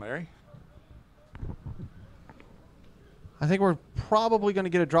going on, Larry. I think we're probably going to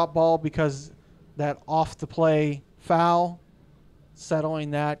get a drop ball because that off the play foul,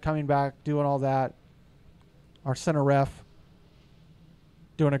 settling that, coming back, doing all that. Our center ref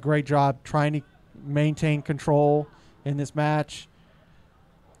doing a great job trying to maintain control in this match.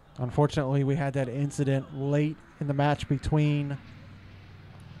 Unfortunately, we had that incident late in the match between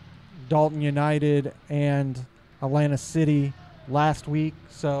Dalton United and Atlanta City last week.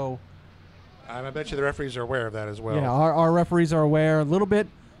 So I bet you the referees are aware of that as well. yeah, our referees are aware a little bit,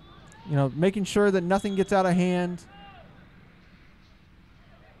 making sure that nothing gets out of hand.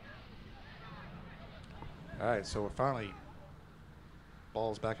 All right, so we're finally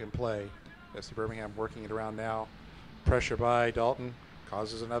ball's back in play. FC Birmingham working it around now. Pressure by Dalton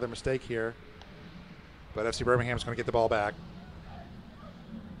causes another mistake here. But FC Birmingham's going to get the ball back.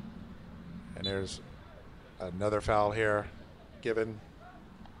 And there's another foul here given.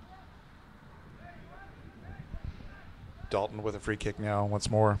 Dalton with a free kick now once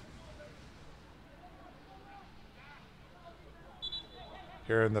more.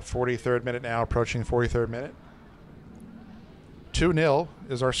 Here in the 43rd minute now, approaching the 43rd minute. 2-0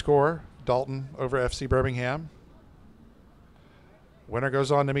 is our score. Dalton over FC Birmingham. Winner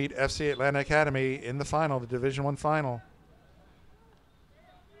goes on to meet FC Atlanta Academy in the final, the Division I final.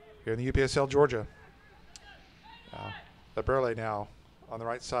 Here in the UPSL Georgia. The Burley now on the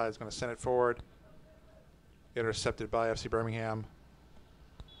right side is going to send it forward. Intercepted by FC Birmingham.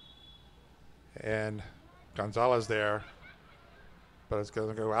 And Gonzalez there. But it's going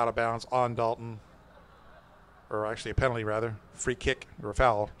to go out of bounds on Dalton. Or actually a penalty, rather. Free kick, or a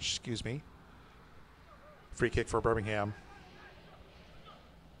foul, excuse me. Free kick for Birmingham.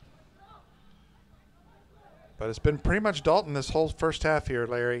 But it's been pretty much Dalton this whole first half here,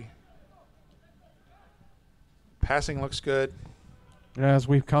 Larry. Passing looks good. As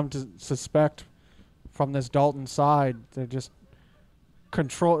we've come to suspect from this Dalton side, they just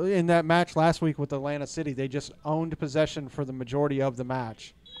control. In that match last week with Atlanta City, they just owned possession for the majority of the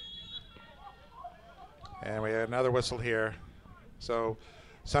match. And we have another whistle here. So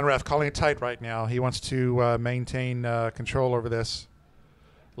Sunref calling it tight right now. He wants to maintain control over this.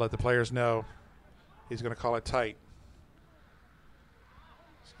 Let the players know he's going to call it tight.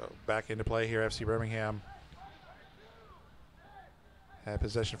 So back into play here, FC Birmingham. Had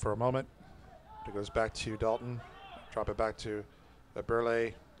possession for a moment. It goes back to Dalton. Drop it back to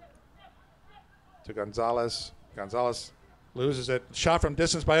Burley. To Gonzalez. Gonzalez loses it. Shot from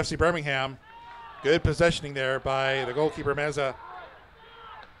distance by FC Birmingham. Good positioning there by the goalkeeper, Meza.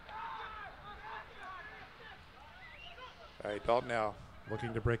 All right, Dalton now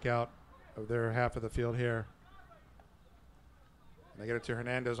looking to break out of their half of the field here. And they get it to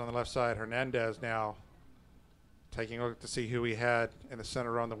Hernandez on the left side. Hernandez now taking a look to see who he had in the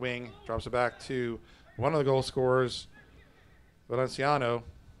center on the wing. Drops it back to one of the goal scorers, Valenciano.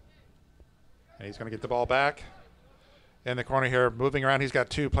 And he's going to get the ball back in the corner here, moving around. He's got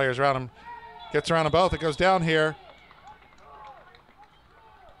 2 players around him. Gets around them both. It goes down here.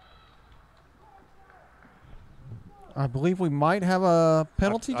 I believe we might have a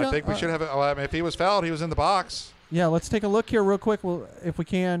penalty. I think we should have it. If he was fouled, he was in the box. Yeah, let's take a look here real quick if we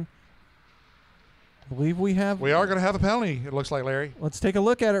can. I believe we have. We are going to have a penalty, it looks like, Larry. Let's take a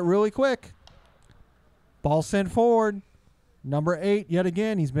look at it really quick. Ball sent forward. Number 8, yet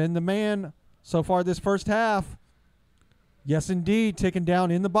again, he's been the man so far this first half. Yes, indeed, taken down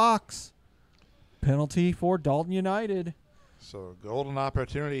in the box. Penalty for Dalton United. So golden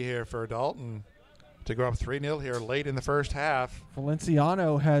opportunity here for Dalton to go up 3-0 here late in the first half.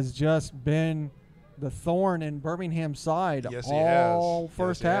 Valenciano has just been the thorn in Birmingham's side all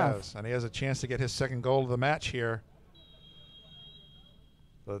first half. And he has a chance to get his second goal of the match here.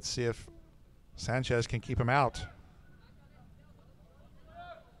 Let's see if Sanchez can keep him out.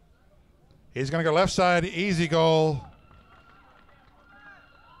 He's going to go left side, easy goal.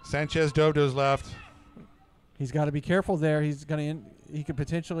 Sanchez dove to his left. He's got to be careful there. He could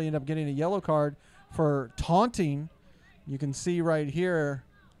potentially end up getting a yellow card for taunting. You can see right here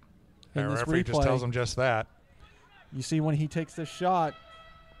in this referee replay. just tells him just that. You see when he takes this shot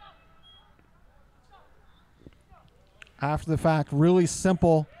after the fact, really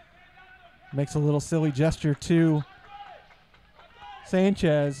simple. Makes a little silly gesture to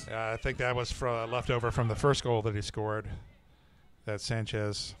Sanchez. I think that was left over from the first goal that he scored, that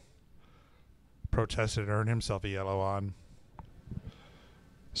Sanchez protested and earned himself a yellow on.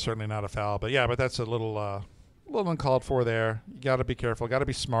 Certainly not a foul, but that's a little uncalled for there. You got to be careful, got to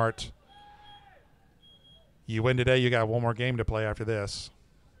be smart. You win today, you got one more game to play after this.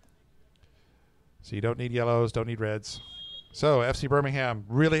 So you don't need yellows, don't need reds. So FC Birmingham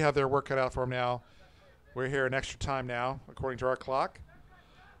really have their work cut out for them now. We're here in extra time now, according to our clock.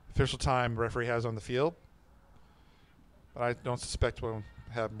 Official time referee has on the field. But I don't suspect we'll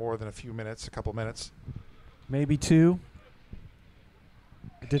have more than a couple minutes. Maybe 2.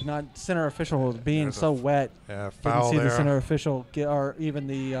 Did not center official being so wet. Yeah, foul didn't see there. the center official or even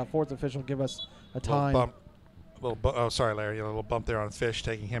the fourth official give us a time. Sorry, Larry. A little bump there on Fish,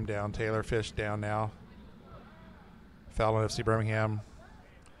 taking him down. Taylor Fish down now. Foul on FC Birmingham.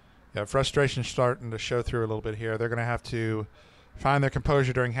 Yeah, frustration starting to show through a little bit here. They're going to have to find their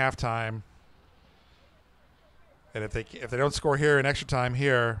composure during halftime. And if they don't score here in extra time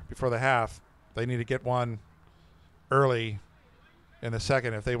here before the half, they need to get one early in the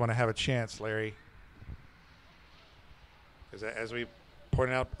second if they want to have a chance, Larry. Because as we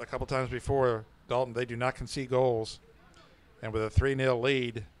pointed out a couple times before, Dalton, they do not concede goals. And with a 3-0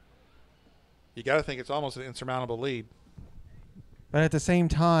 lead, you got to think it's almost an insurmountable lead. But at the same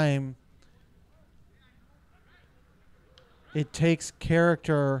time, it takes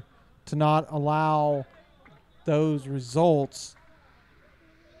character to not allow those results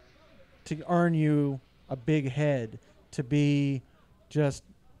to earn you a big head, to be just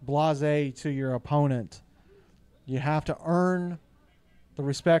blasé to your opponent. You have to earn the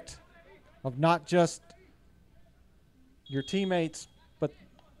respect of not just your teammates, but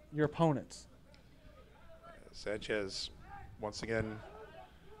your opponents. Sanchez once again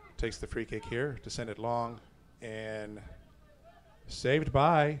takes the free kick here to send it long, and saved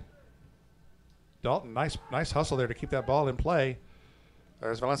by Dalton. Nice hustle there to keep that ball in play.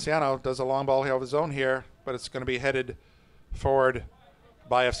 There's Valenciano, does a long ball here of his own here, but it's going to be headed forward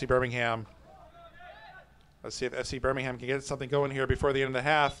by FC Birmingham. Let's see if FC Birmingham can get something going here before the end of the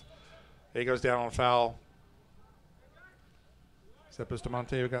half. He goes down on a foul. Is that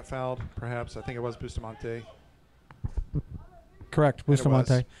Bustamante who got fouled? Perhaps. I think it was Bustamante. Correct,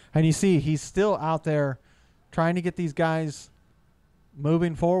 Bustamante. And you see he's still out there trying to get these guys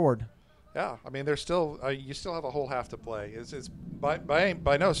moving forward. Yeah, I mean, there's still you still have a whole half to play. It's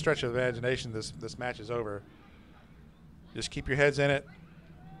by no stretch of the imagination this match is over. Just keep your heads in it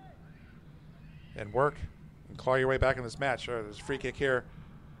and work and claw your way back in this match. There's a free kick here,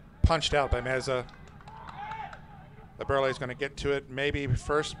 punched out by Meza. The Burley's going to get to it maybe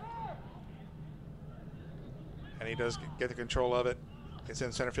first, and he does get the control of it. It's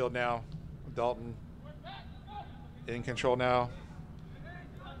in center field now. Dalton in control now.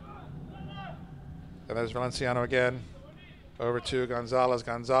 And there's Valenciano again. Over to Gonzalez.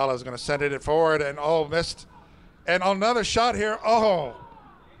 Gonzalez going to send it forward, and missed. And another shot here.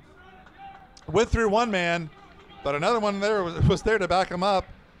 Went through one man, but another one there was there to back him up,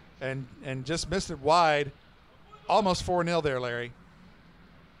 and just missed it wide. Almost 4-0 there, Larry.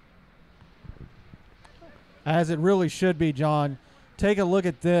 As it really should be, John. Take a look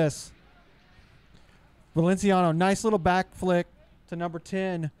at this. Valenciano, nice little back flick to number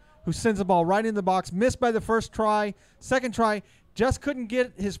 10, who sends the ball right in the box. Missed by the first try. Second try, just couldn't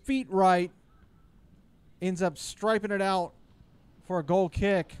get his feet right. Ends up striping it out for a goal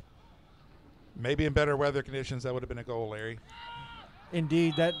kick. Maybe in better weather conditions, that would have been a goal, Larry.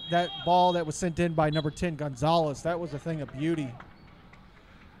 Indeed, that ball that was sent in by number 10, Gonzalez, that was a thing of beauty.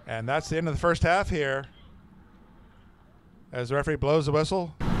 And that's the end of the first half here. As the referee blows the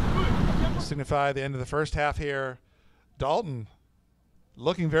whistle, signify the end of the first half here. Dalton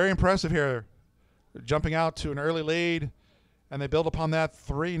looking very impressive here, jumping out to an early lead, and they build upon that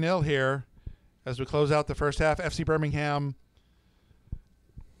 3-0 here as we close out the first half. FC Birmingham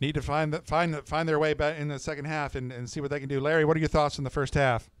need to find their way back in the second half and see what they can do. Larry, what are your thoughts on the first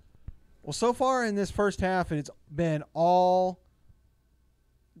half? Well, so far in this first half, it's been all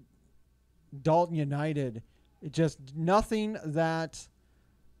Dalton United. It just nothing that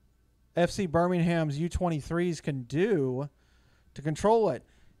FC Birmingham's U23s can do to control it.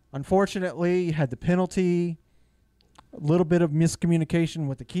 Unfortunately, you had the penalty, a little bit of miscommunication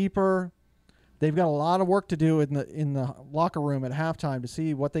with the keeper. They've got a lot of work to do in the locker room at halftime to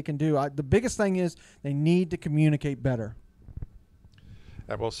see what they can do. The biggest thing is they need to communicate better.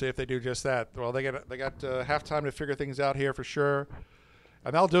 And we'll see if they do just that. Well, they got halftime to figure things out here for sure.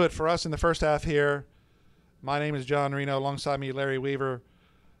 And that'll do it for us in the first half here. My name is John Reno. Alongside me, Larry Weaver.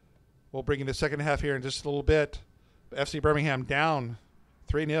 We'll bring you the second half here in just a little bit. FC Birmingham down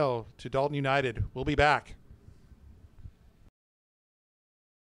 3-0 to Dalton United. We'll be back.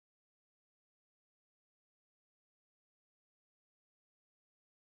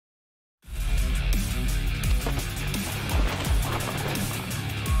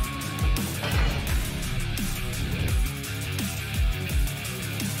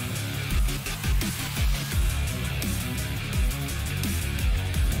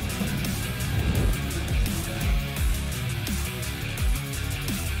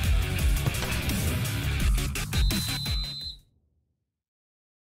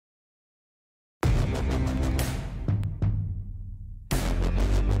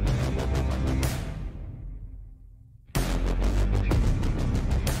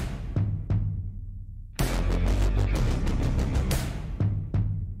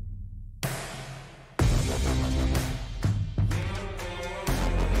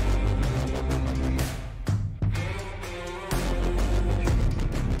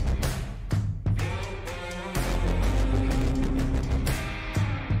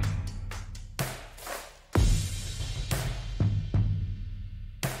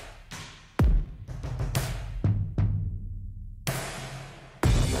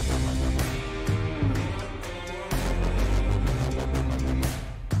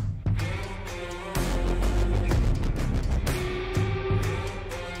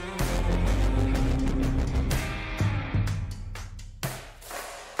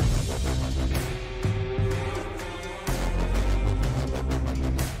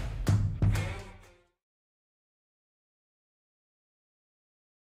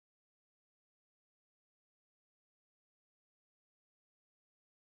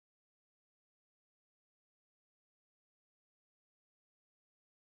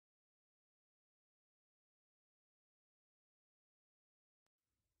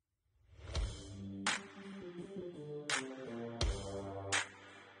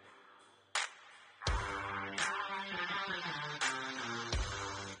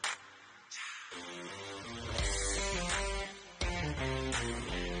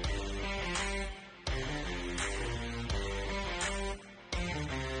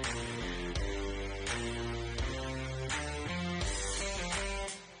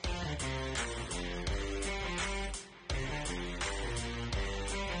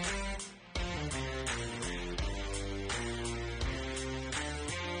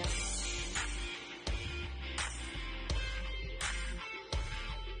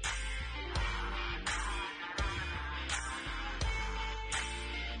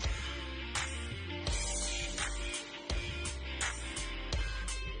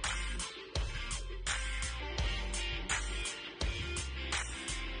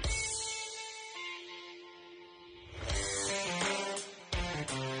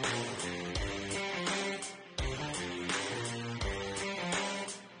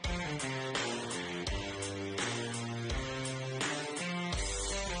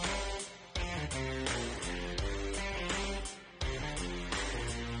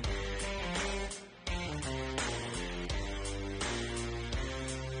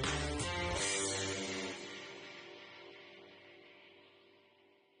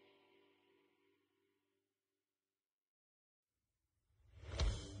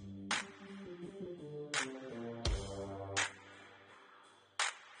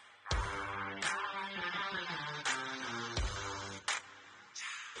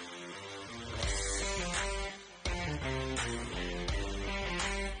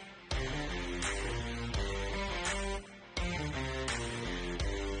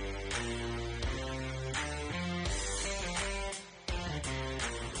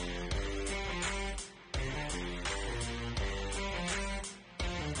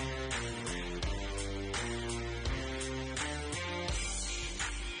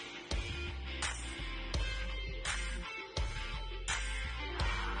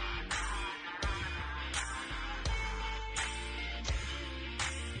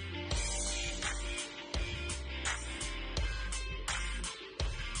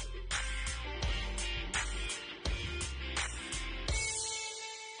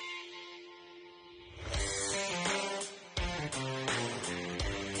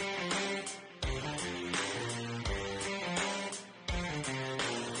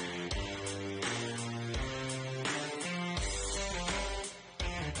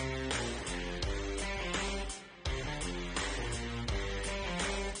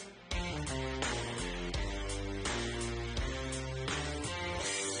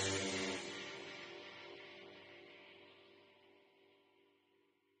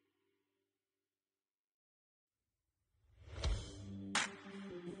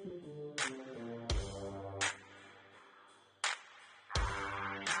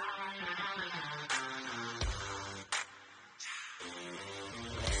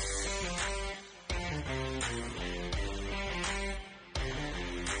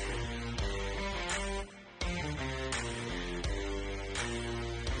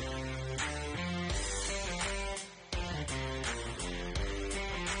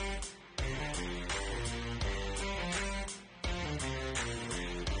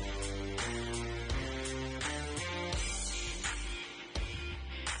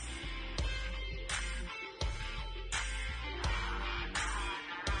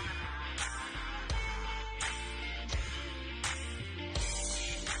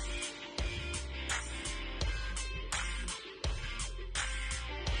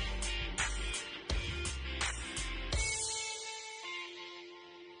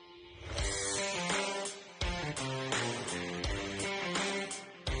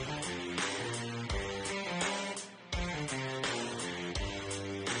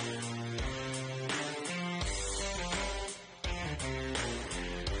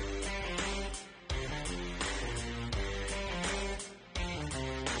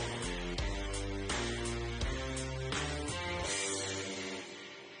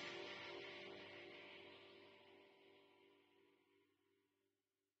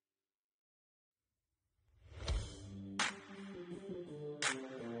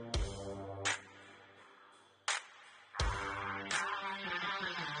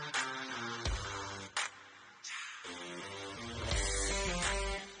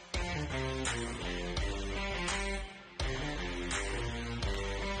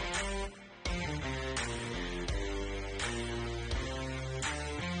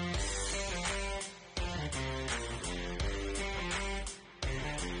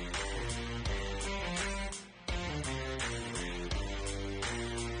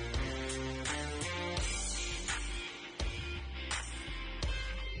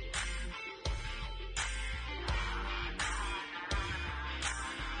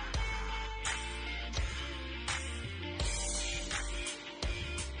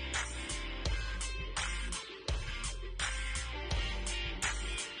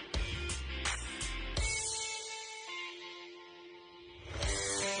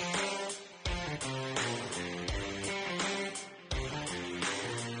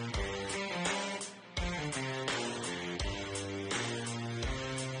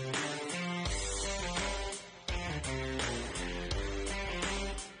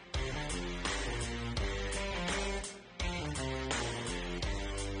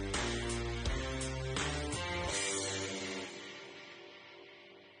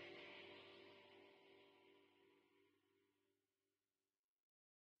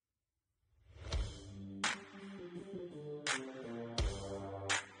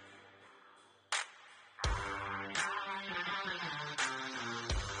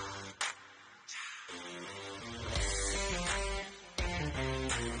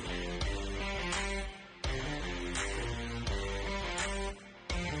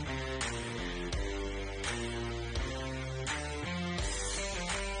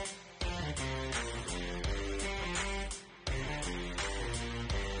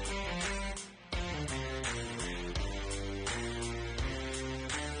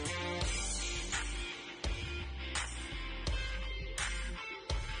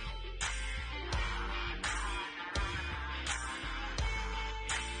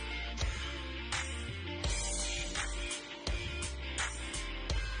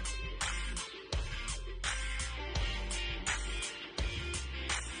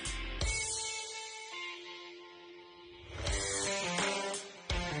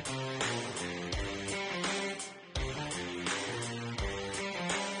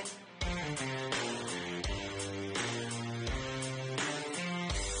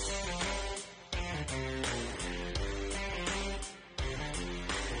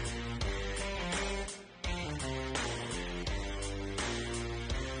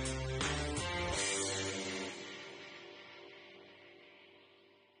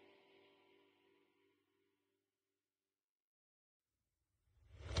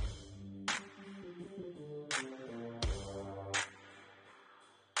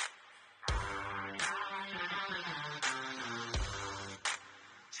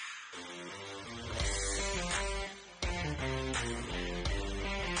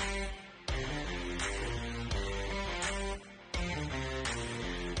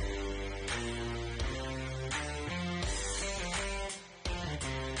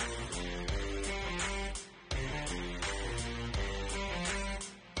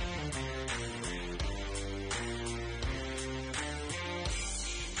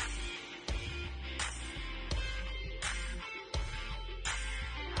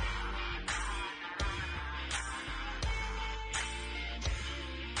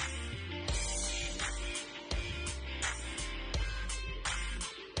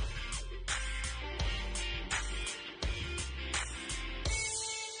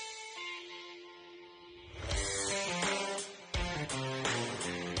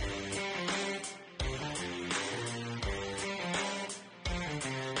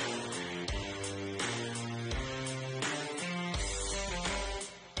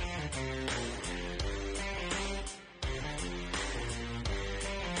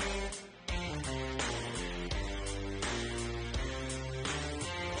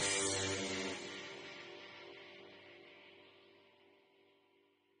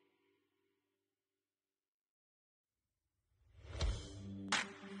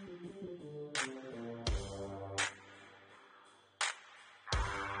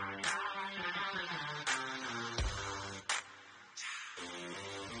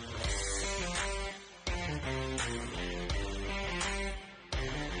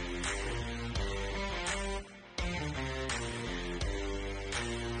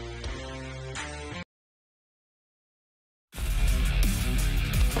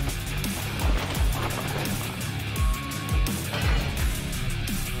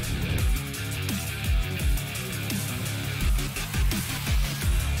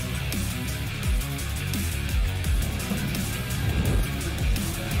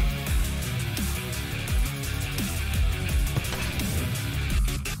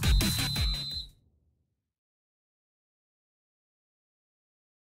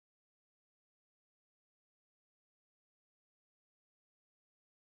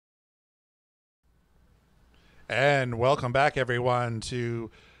 And welcome back, everyone, to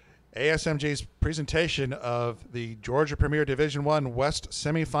ASMG's presentation of the Georgia Premier Division I West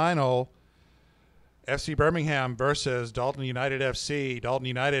Semifinal. FC Birmingham versus Dalton United FC. Dalton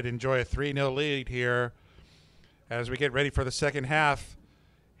United enjoy a 3-0 lead here as we get ready for the second half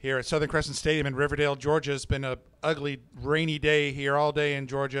here at Southern Crescent Stadium in Riverdale, Georgia. It's been an ugly, rainy day here all day in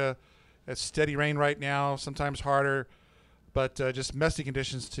Georgia. It's steady rain right now, sometimes harder, but just messy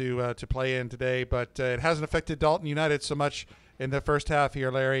conditions to play in today. But it hasn't affected Dalton United so much in the first half here,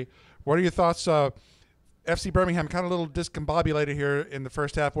 Larry. What are your thoughts? FC Birmingham kind of a little discombobulated here in the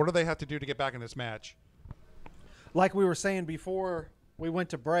first half. What do they have to do to get back in this match? Like we were saying before we went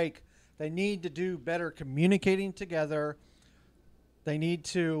to break, they need to do better communicating together. They need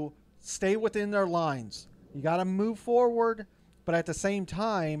to stay within their lines. You got to move forward, but at the same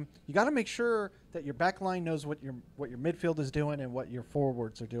time, you got to make sure that your back line knows what your midfield is doing and what your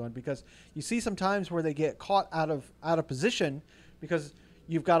forwards are doing, because you see some times where they get caught out of position because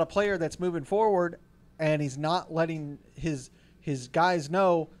you've got a player that's moving forward and he's not letting his guys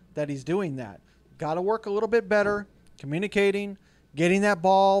know that he's doing that. Got to work a little bit better, communicating, getting that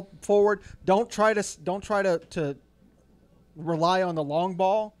ball forward. Don't try to rely on the long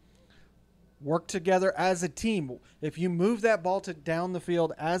ball. Work together as a team. If you move that ball down the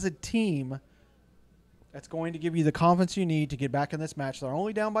field as a team, that's going to give you the confidence you need to get back in this match. They're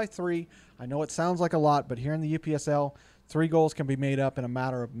only down by 3. I know it sounds like a lot, but here in the UPSL, 3 goals can be made up in a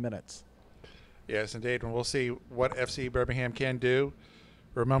matter of minutes. Yes, indeed. And we'll see what FC Birmingham can do.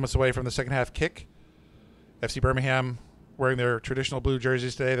 We're moments away from the second half kick. FC Birmingham wearing their traditional blue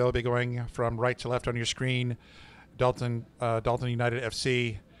jerseys today. They'll be going from right to left on your screen. Dalton United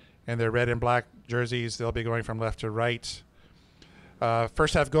FC and their red and black jerseys, they'll be going from left to right.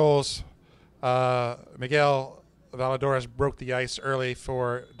 First half goals, Miguel Valladores broke the ice early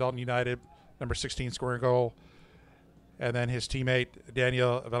for Dalton United, number 16 scoring a goal. And then his teammate,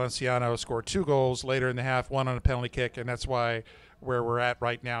 Daniel Valenciano, scored 2 goals later in the half, 1 on a penalty kick, and that's why where we're at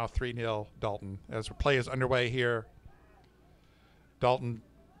right now, 3-0 Dalton. As play is underway here, Dalton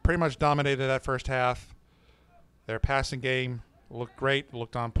pretty much dominated that first half. Their passing game looked great,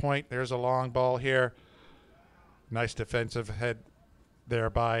 looked on point. There's a long ball here. Nice defensive head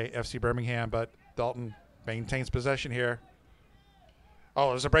there by FC Birmingham, but Dalton maintains possession here. Oh,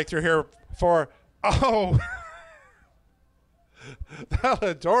 there's a breakthrough here for,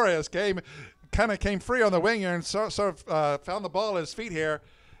 Valladores came free on the wing here and sort of found the ball at his feet here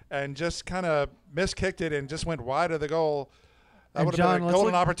and just kind of miskicked it and just went wide of the goal. That would have been a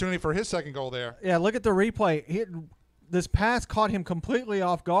golden opportunity for his second goal there. Yeah, look at the replay. This pass caught him completely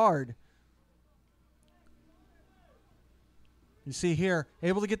off guard. You see here,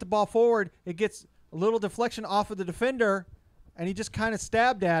 able to get the ball forward. It gets a little deflection off of the defender, and he just kind of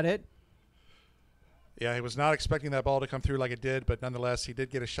stabbed at it. Yeah, he was not expecting that ball to come through like it did, but nonetheless, he did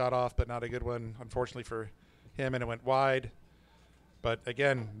get a shot off, but not a good one, unfortunately for him, and it went wide. But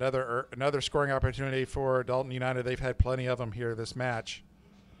again, another scoring opportunity for Dalton United. They've had plenty of them here this match.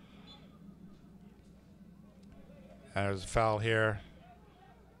 And there's a foul here,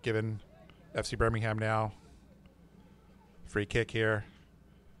 given FC Birmingham now. Free kick here.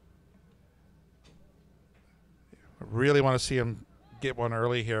 Really want to see them get one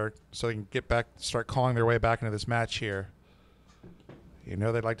early here so they can get back, start calling their way back into this match here. You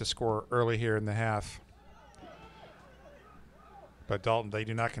know they'd like to score early here in the half. But Dalton, they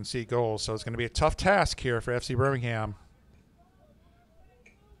do not concede goals, so it's going to be a tough task here for FC Birmingham.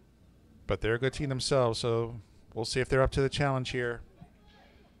 But they're a good team themselves, so we'll see if they're up to the challenge here.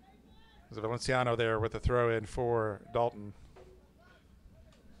 There's Valenciano there with the throw-in for Dalton.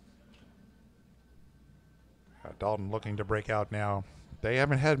 Dalton looking to break out now. They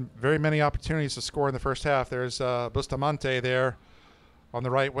haven't had very many opportunities to score in the first half. There's Bustamante there on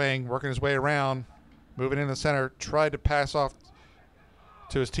the right wing, working his way around, moving in the center, tried to pass off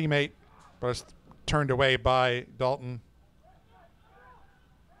to his teammate, but it's turned away by Dalton.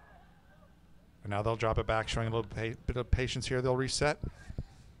 And now they'll drop it back, showing a little bit of patience here. They'll reset.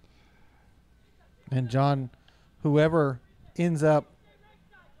 And John, whoever ends up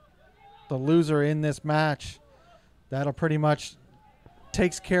the loser in this match, that'll pretty much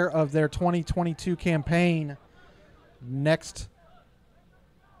takes care of their 2022 campaign. Next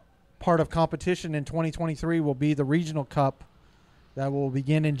part of competition in 2023 will be the Regional Cup that will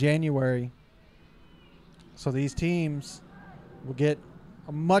begin in January. So these teams will get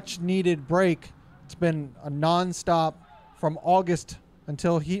a much-needed break. It's been a non-stop from August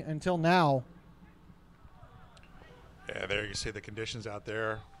until now. Yeah, there you can see the conditions out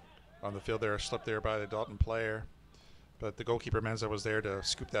there on the field. There, slipped there by the Dalton player, but the goalkeeper Menza was there to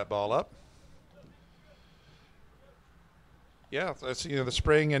scoop that ball up. Yeah, it's the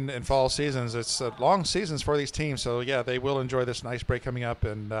spring and fall seasons. It's long seasons for these teams, so yeah, they will enjoy this nice break coming up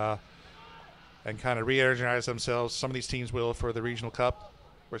and kind of re-energize themselves. Some of these teams will for the Regional Cup,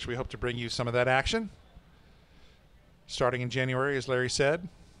 which we hope to bring you some of that action starting in January, as Larry said.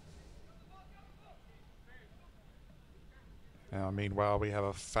 Now, meanwhile, we have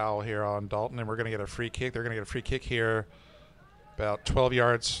a foul here on Dalton, and we're going to get a free kick. They're going to get a free kick here about 12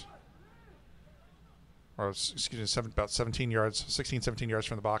 yards. Or, excuse me, about 17 yards, 16, 17 yards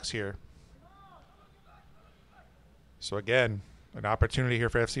from the box here. So, again, an opportunity here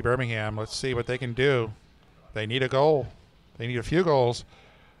for FC Birmingham. Let's see what they can do. They need a goal. They need a few goals.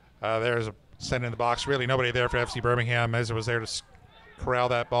 There's a send in the box. Really nobody there for FC Birmingham. Meza was there to corral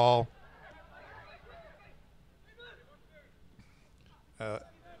that ball.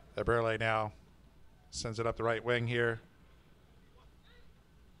 Eberle now sends it up the right wing here.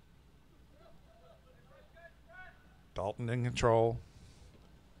 Dalton in control.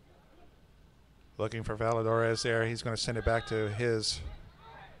 Looking for Valadores there. He's going to send it back to his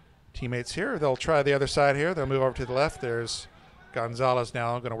teammates here. They'll try the other side here. They'll move over to the left. There's Gonzalez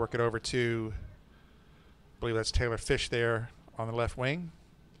now going to work it over to, I believe that's Taylor Fish there on the left wing.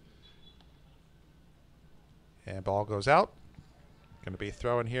 And ball goes out. Going to be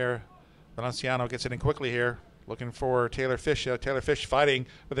throwing here. Valenciano gets it in quickly here. Looking for Taylor Fish. Taylor Fish fighting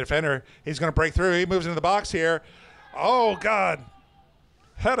with the defender. He's going to break through. He moves into the box here. Oh, God.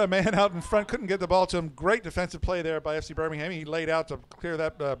 Had a man out in front. Couldn't get the ball to him. Great defensive play there by FC Birmingham. He laid out to clear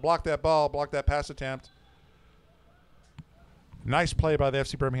that, block that ball, block that pass attempt. Nice play by the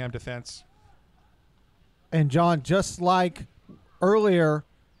FC Birmingham defense. And, John, just like earlier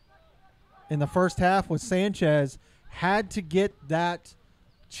in the first half with Sanchez, had to get that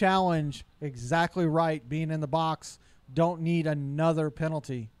challenge exactly right, being in the box. Don't need another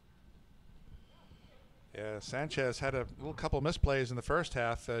penalty. Yeah, Sanchez had a little couple misplays in the first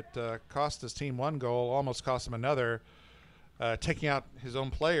half that cost his team one goal, almost cost him another, taking out his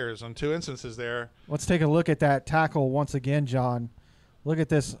own players on two instances there. Let's take a look at that tackle once again, John. Look at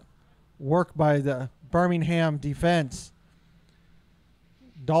this work by the Birmingham defense.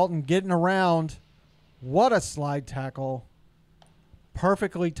 Dalton getting around. What a slide tackle.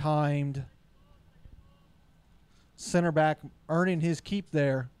 Perfectly timed. Center back earning his keep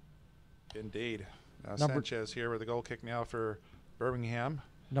there. Indeed. Now Sanchez here with the goal kick now for Birmingham.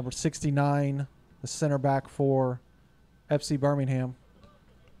 Number 69, the center back for FC Birmingham.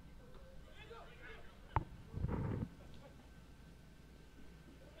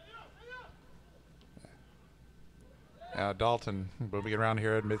 Now Dalton moving around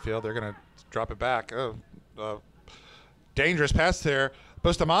here at midfield. They're going to drop it back. Oh, dangerous pass there.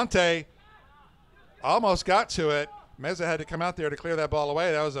 Bustamante almost got to it. Meza had to come out there to clear that ball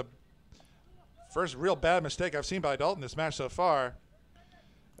away. That was a first real bad mistake I've seen by Dalton this match so far.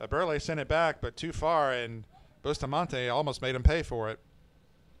 Burley sent it back, but too far, and Bustamante almost made him pay for it.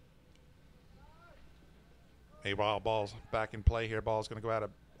 Meanwhile, ball's back in play here. Ball's going to go out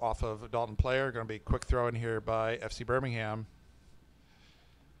off of a Dalton player. Going to be a quick throw in here by FC Birmingham.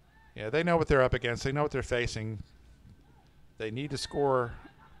 Yeah, they know what they're up against. They know what they're facing. They need to score.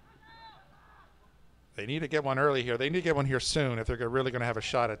 They need to get one early here. They need to get one here soon if they're really going to have a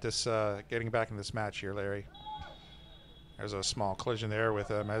shot at this, getting back in this match here, Larry. There's a small collision there with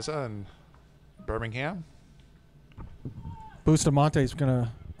Meza and Birmingham. Bustamante's going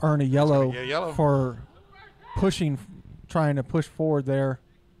to earn a yellow, for pushing, trying to push forward there.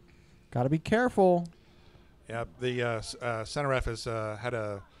 Got to be careful. Yeah, the center ref has had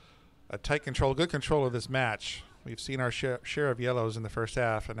a tight control, good control of this match. We've seen our share of yellows in the first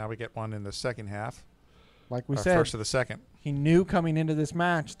half, and now we get one in the second half. Like we said, first of the second. He knew coming into this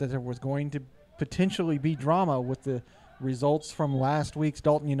match that there was going to potentially be drama with the results from last week's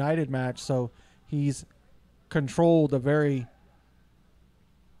Dalton United match, so he's controlled a very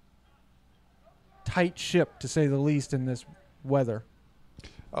tight ship, to say the least, in this weather.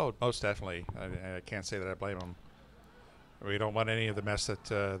 Oh, most definitely. I can't say that I blame him. We don't want any of the mess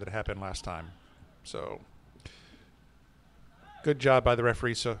that happened last time. So, good job by the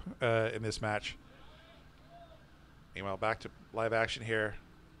referees in this match. Meanwhile, back to live action here.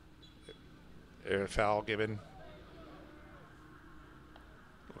 A foul given.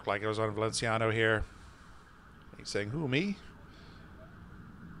 Looked like it was on Valenciano here. He's saying, who, me?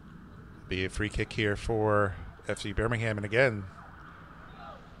 Be a free kick here for FC Birmingham. And again,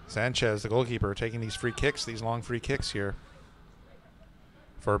 Sanchez, the goalkeeper, taking these free kicks, these long free kicks here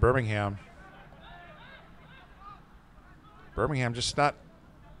for Birmingham. Birmingham just not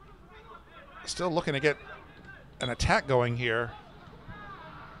still looking to get an attack going here.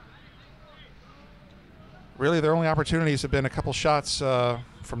 Really, their only opportunities have been a couple shots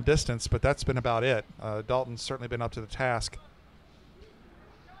from distance, but that's been about it. Dalton's certainly been up to the task.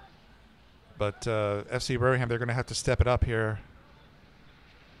 But FC Birmingham, they're going to have to step it up here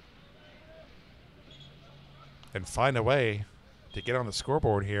and find a way to get on the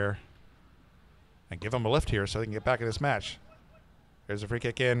scoreboard here and give them a lift here so they can get back in this match. There's a free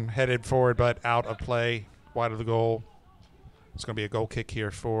kick in, headed forward, but out of play, wide of the goal. It's going to be a goal kick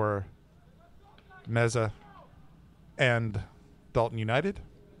here for Meza and Dalton United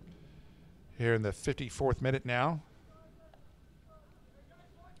here in the 54th minute now.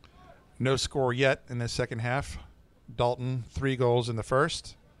 No score yet in the second half. Dalton, 3 goals in the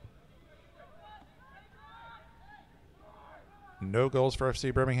first. No goals for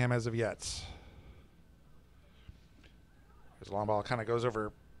FC Birmingham as of yet. There's a long ball, kind of goes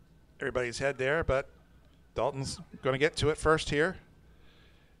over everybody's head there, but Dalton's going to get to it first here.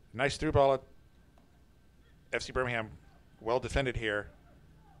 Nice through ball at FC Birmingham. Well defended here.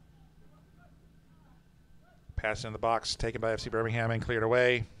 Pass in the box, taken by FC Birmingham and cleared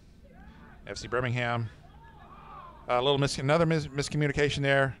away. FC Birmingham. Another miscommunication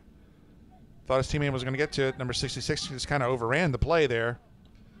there. Thought his teammate was going to get to it. Number 66 just kind of overran the play there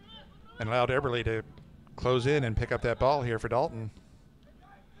and allowed Eberle to close in and pick up that ball here for Dalton.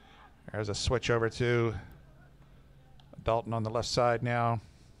 There's a switch over to Dalton on the left side now.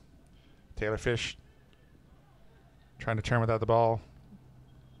 Taylor Fish trying to turn without the ball.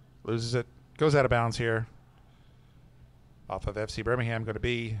 Loses it. Goes out of bounds here. Off of FC Birmingham, going to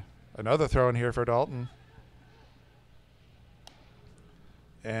be another throw in here for Dalton.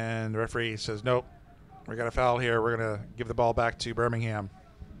 And the referee says, nope, we got a foul here. We're going to give the ball back to Birmingham.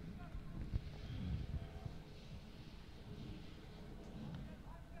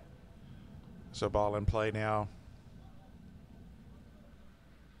 So ball in play now.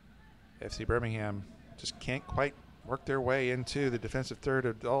 FC Birmingham just can't quite work their way into the defensive third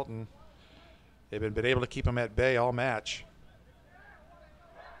of Dalton. They've been able to keep them at bay all match.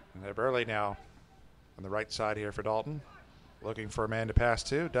 And they're early now on the right side here for Dalton. Looking for a man to pass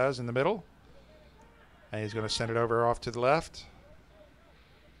to. Does in the middle. And he's going to send it over off to the left.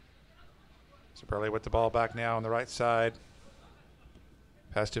 So Burley with the ball back now on the right side.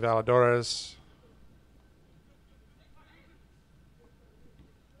 Pass to Valladores.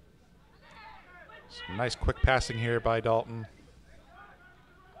 Some nice quick passing here by Dalton.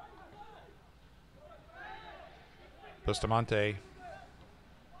 Bustamante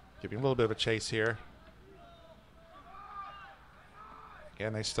giving a little bit of a chase here.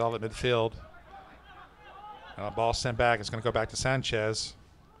 Again, they stall at midfield. Ball sent back. It's going to go back to Sanchez.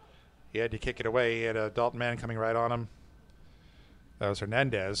 He had to kick it away. He had a Dalton man coming right on him. That was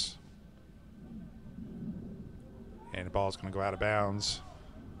Hernandez. And the ball's going to go out of bounds.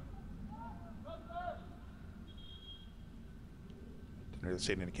 Didn't really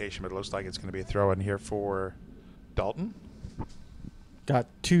see an indication, but it looks like it's going to be a throw in here for Dalton. Got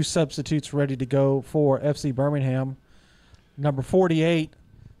 2 substitutes ready to go for FC Birmingham. Number 48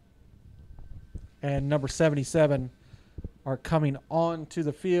 and number 77 are coming onto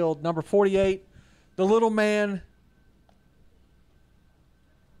the field. Number 48, the little man,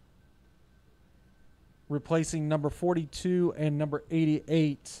 replacing number 42 and number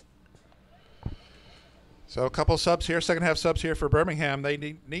 88. So a couple subs here, second half subs here for Birmingham. They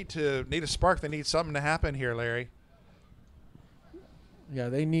need a spark. They need something to happen here, Larry. Yeah,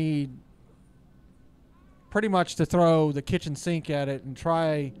 they need pretty much to throw the kitchen sink at it and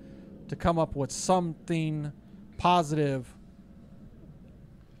try to come up with something positive.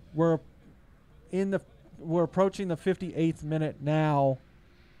 We're approaching the 58th minute now.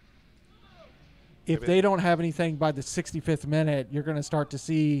 If they don't have anything by the 65th minute, you're going to start to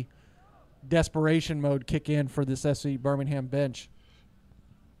see desperation mode kick in for this FC Birmingham bench.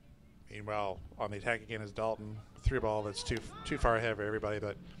 Meanwhile, on the attack again is Dalton. Through ball that's too far ahead of everybody,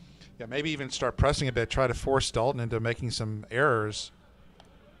 but yeah, maybe even start pressing a bit, try to force Dalton into making some errors.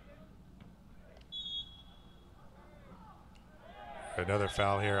 Another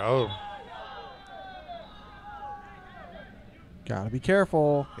foul here. Oh. Gotta be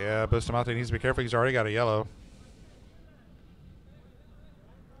careful. Yeah, Bustamante needs to be careful. He's already got a yellow.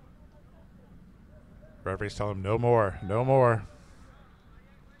 Referee's telling him no more, no more.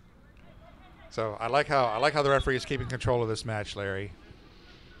 So I like how the referee is keeping control of this match, Larry.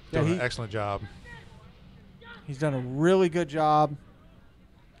 Doing an excellent job. He's done a really good job.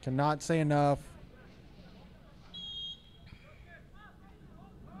 Cannot say enough.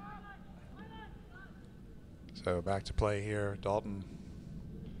 So back to play here. Dalton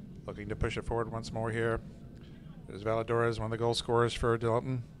looking to push it forward once more here. There's Valladores, one of the goal scorers for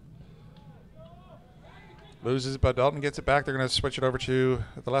Dalton. Loses, but Dalton gets it back. They're going to switch it over to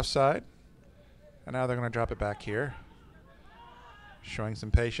the left side. And now they're going to drop it back here. Showing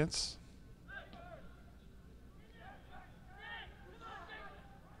some patience.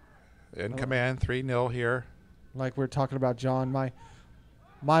 In command, 3-0 here. Like we're talking about, John,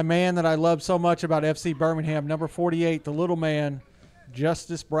 my man that I love so much about FC Birmingham, number 48, the little man,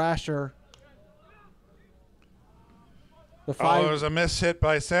 Justice Brasher. There's a miss hit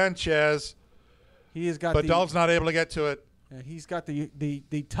by Sanchez. He has got, but Dalton's not able to get to it. He's got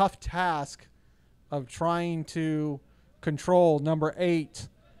the tough task of trying to control number 8,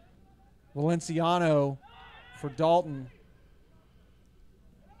 Valenciano, for Dalton.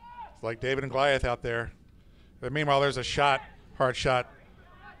 It's like David and Goliath out there. But meanwhile, there's a shot, hard shot,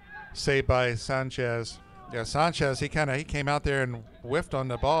 saved by Sanchez. Yeah, Sanchez, he came out there and whiffed on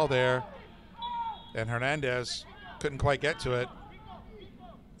the ball there, and Hernandez couldn't quite get to it.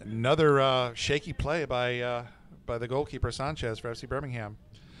 Another shaky play by the goalkeeper Sanchez for FC Birmingham.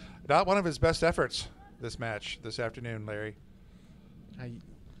 Not one of his best efforts this afternoon, Larry.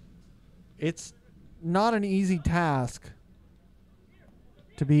 It's not an easy task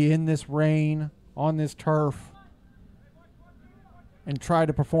to be in this rain, on this turf, and try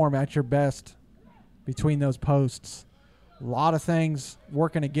to perform at your best between those posts. A lot of things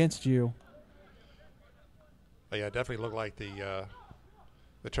working against you. But yeah, it definitely looked like the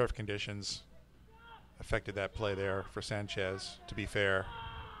turf conditions affected that play there for Sanchez, to be fair.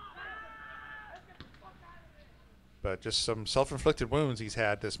 But just some self-inflicted wounds he's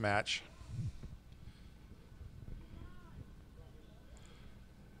had this match.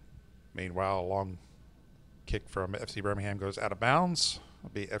 Meanwhile, a long kick from FC Birmingham goes out of bounds.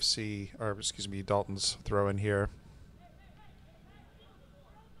 It'll be Dalton's throw in here.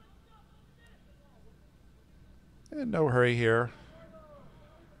 And no hurry here.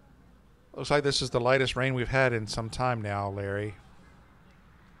 Looks like this is the lightest rain we've had in some time now, Larry.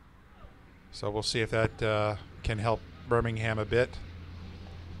 So we'll see if that can help Birmingham a bit,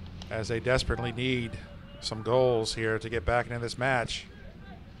 as they desperately need some goals here to get back into this match.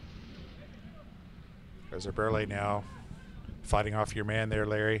 There's a Burley now fighting off your man there,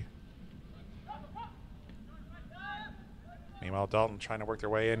 Larry. Meanwhile, Dalton trying to work their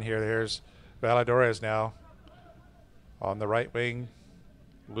way in here. There's Valadores now on the right wing.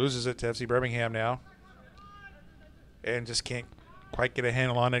 Loses it to FC Birmingham now. And just can't quite get a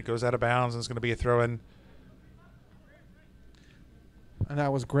handle on it. Goes out of bounds, and it's going to be a throw-in. And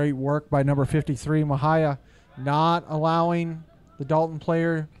that was great work by number 53, Mahaya, not allowing the Dalton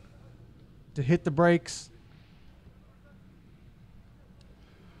player to hit the brakes.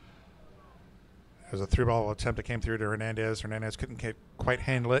 There's a through ball attempt that came through to Hernandez. Hernandez couldn't quite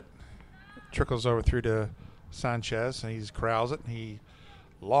handle it. Trickles over through to Sanchez, and he corrals it.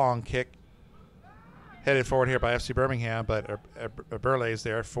 Long kick headed forward here by FC Birmingham, but Burley's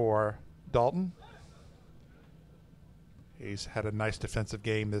there for Dalton. He's had a nice defensive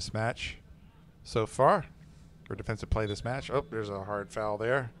game this match so far, or defensive play this match. Oh, there's a hard foul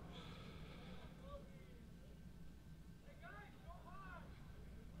there.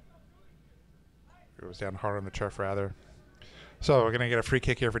 It was down hard on the turf, rather. So we're going to get a free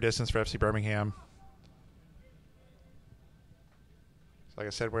kick here for distance for FC Birmingham. Like I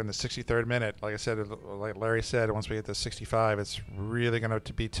said, we're in the 63rd minute. Like I said, like Larry said, once we get to 65, it's really going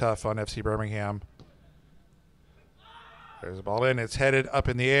to be tough on FC Birmingham. There's a ball in. It's headed up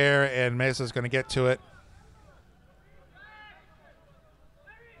in the air, and Mesa's going to get to it.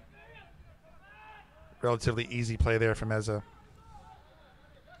 Relatively easy play there for Meza.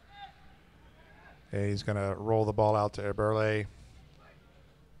 And he's going to roll the ball out to Eberle.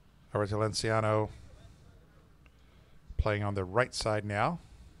 Over to Lenciano. Playing on the right side now.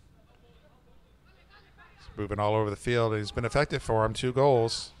 He's moving all over the field. He's been effective for him. 2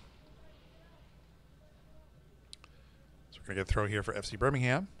 goals. So we're going to get a throw here for FC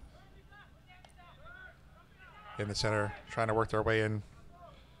Birmingham. In the center, trying to work their way in.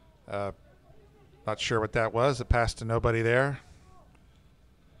 Not sure what that was. It passed to nobody there.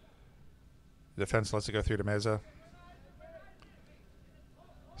 The defense lets it go through to Meza.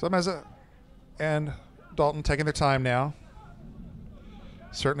 So Meza and Dalton taking their time now.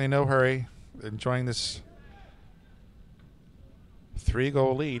 Certainly no hurry. Enjoying this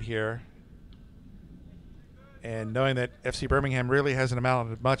 3-goal lead here. And knowing that FC Birmingham really hasn't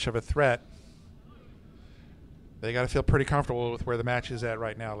amounted much of a threat, they got to feel pretty comfortable with where the match is at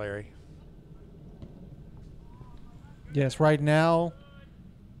right now, Larry. Yes, right now,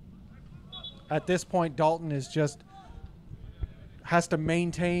 at this point, Dalton has to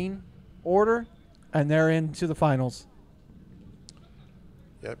maintain order, and they're into the finals.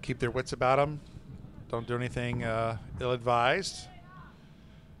 Yep, keep their wits about them. Don't do anything ill-advised.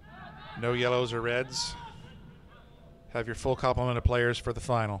 No yellows or reds. Have your full complement of players for the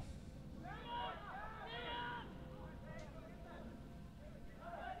final.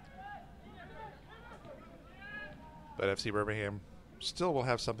 But FC Birmingham still will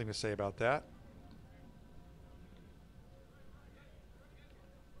have something to say about that.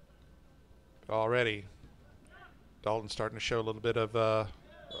 Already, Dalton's starting to show a little bit of a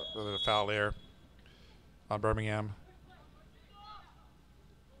foul there on Birmingham.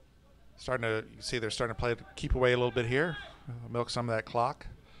 You can see they're starting to keep away a little bit here, milk some of that clock.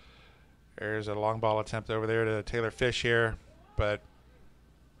 There's a long ball attempt over there to Taylor Fish here, but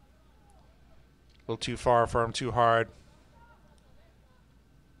a little too far for him, too hard.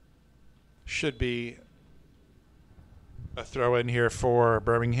 Should be a throw in here for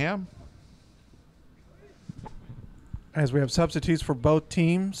Birmingham. As we have substitutes for both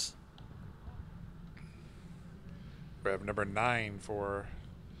teams. We have number 9 for.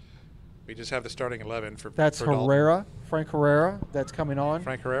 We just have the starting 11 for. That's for Herrera, Dalton. Frank Herrera. That's coming on.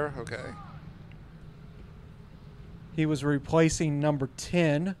 Frank Herrera, okay. He was replacing number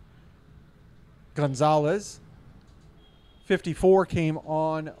 10, Gonzalez. 54 came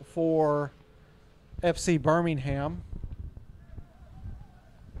on for FC Birmingham.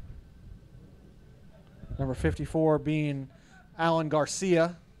 Number 54 being Alan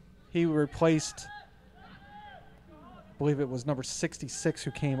Garcia. He replaced, I believe it was number 66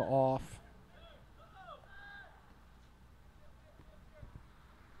 who came off.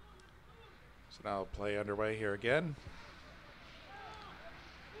 So now play underway here again.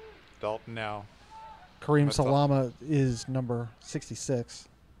 Dalton now. Kareem Salama is number 66.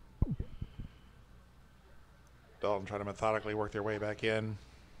 Dalton trying to methodically work their way back in.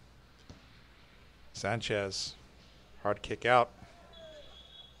 Sanchez, hard kick out.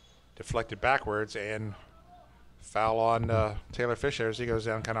 Deflected backwards and foul on Taylor Fisher as he goes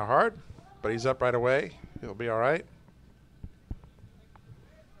down kind of hard, but he's up right away. He'll be all right.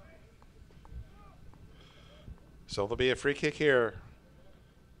 So there'll be a free kick here.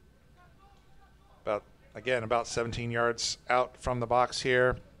 About 17 yards out from the box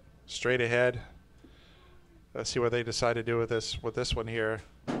here, straight ahead. Let's see what they decide to do with this one here.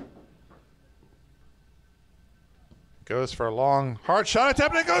 Goes for a long, hard shot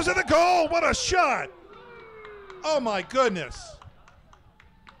attempt, and it goes to the goal. What a shot! Oh, my goodness.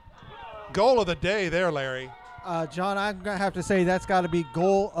 Goal of the day there, Larry. John, I'm going to have to say that's got to be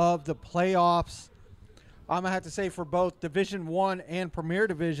goal of the playoffs. I'm going to have to say for both Division I and Premier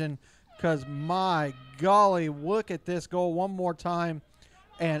Division, because, my golly, look at this goal one more time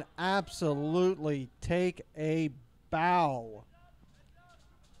and absolutely take a bow.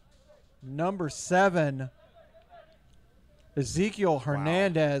 Number 7, Ezekiel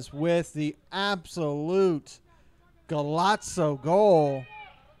Hernandez with the absolute Galazzo goal.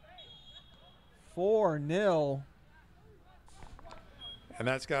 4-0. And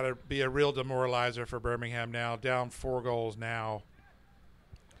that's got to be a real demoralizer for Birmingham now. Down 4 goals now.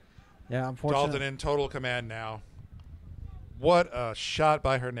 Yeah, unfortunately. Dalton in total command now. What a shot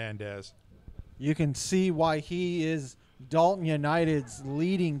by Hernandez. You can see why he is Dalton United's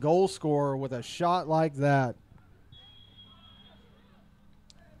leading goal scorer with a shot like that.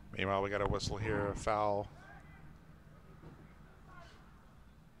 Meanwhile, we got a whistle here, a foul.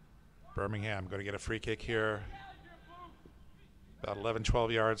 Birmingham going to get a free kick here. About 11,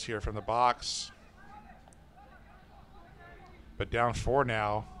 12 yards here from the box. But down 4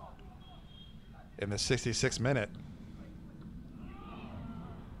 now in the 66th minute.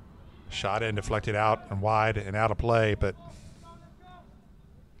 Shot in, deflected out and wide and out of play. But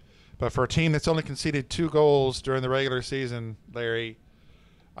for a team that's only conceded 2 goals during the regular season, Larry,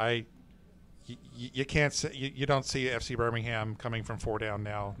 you can't say, you don't see FC Birmingham coming from 4 down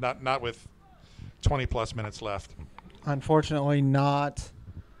now. Not with 20 plus minutes left. Unfortunately not.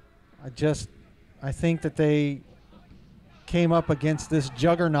 I think that they came up against this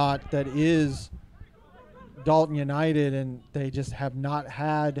juggernaut that is Dalton United, and they just have not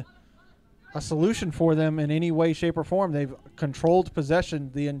had a solution for them in any way, shape, or form. They've controlled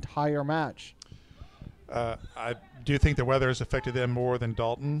possession the entire match. I do think the weather has affected them more than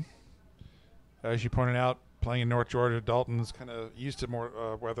Dalton. As you pointed out, playing in North Georgia, Dalton's kind of used to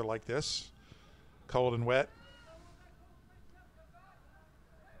more weather like this, cold and wet.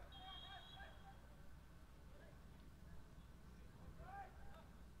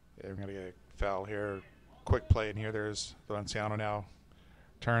 Yeah, we're going to get a foul here. Quick play in here. There's Valenciano now.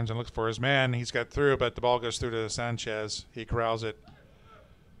 Turns and looks for his man. He's got through, but the ball goes through to Sanchez. He corrals it.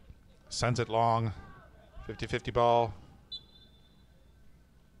 Sends it long. 50-50 ball.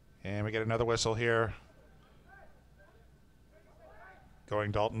 And we get another whistle here.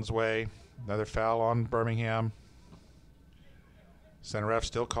 Going Dalton's way. Another foul on Birmingham. Center ref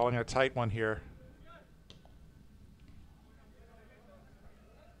still calling a tight one here.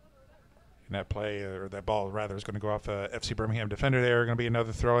 And that play, or that ball rather, is going to go off a FC Birmingham defender there. Going to be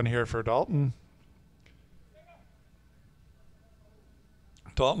another throw in here for Dalton.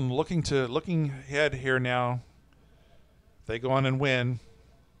 Dalton looking ahead here now. If they go on and win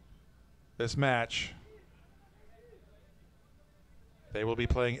this match, they will be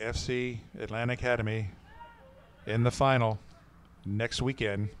playing FC Atlanta Academy in the final next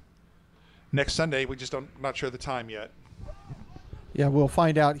weekend. Next Sunday, we just not sure the time yet. Yeah, we'll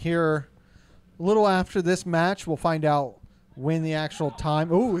find out here a little after this match. We'll find out when the actual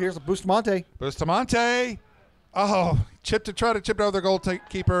time. Ooh, here's a Bustamante. Bustamante. Oh, try to chip it over the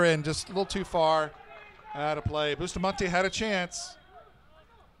goalkeeper and just a little too far out of play. Bustamante had a chance.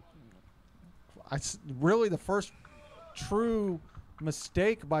 Really the first true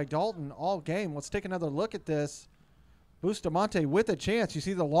mistake by Dalton all game. Let's take another look at this. Bustamante with a chance. You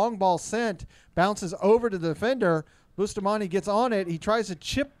see the long ball sent, bounces over to the defender. Bustamante gets on it. He tries to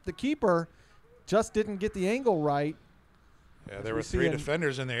chip the keeper, just didn't get the angle right. Yeah, there were three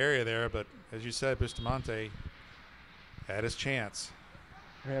defenders in the area there, but as you said, Bustamante had his chance.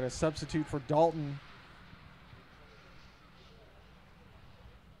 We had a substitute for Dalton.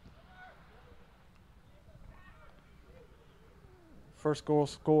 First goal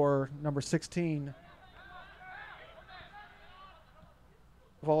scorer, number 16.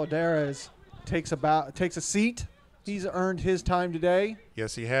 Valadares takes a seat. He's earned his time today.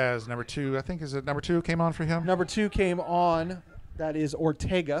 Yes, he has. Number 2, I think, is it number 2 came on for him? Number 2 came on. That is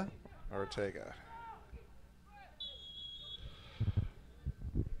Ortega.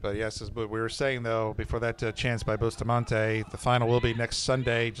 But yes, as we were saying, though, before that chance by Bustamante, the final will be next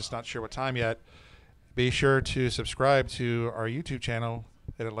Sunday, just not sure what time yet. Be sure to subscribe to our YouTube channel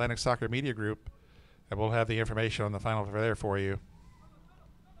at Atlantic Soccer Media Group, and we'll have the information on the final there for you.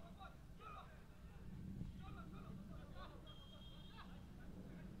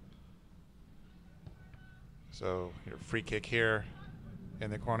 So, your free kick here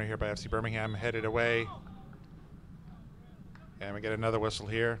in the corner here by FC Birmingham, headed away. And we get another whistle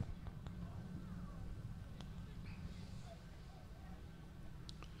here.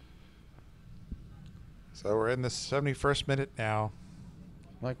 So we're in the 71st minute now.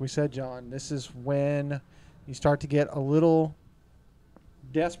 Like we said, John, this is when you start to get a little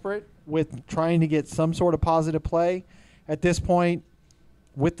desperate with trying to get some sort of positive play. At this point,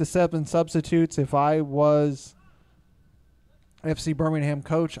 with the 7 substitutes, if I was FC Birmingham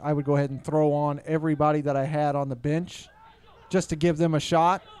coach, I would go ahead and throw on everybody that I had on the bench just to give them a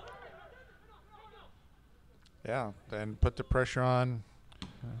shot. Yeah, and put the pressure on,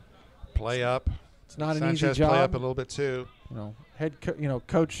 play up. It's not an Sanchez easy job. Play up a little bit too.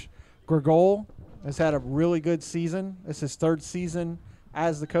 Coach Gregol has had a really good season. It's his 3rd season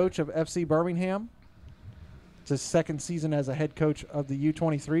as the coach of FC Birmingham. It's his 2nd season as a head coach of the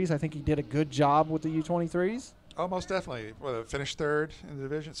U23s. I think he did a good job with the U23s. Oh, most definitely. Well, finished 3rd in the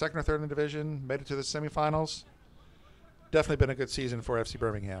division, 2nd or 3rd in the division, made it to the semifinals. Definitely been a good season for FC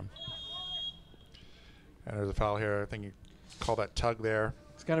Birmingham. And there's a foul here. I think you call that tug there.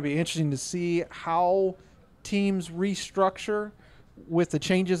 It's going to be interesting to see how teams restructure with the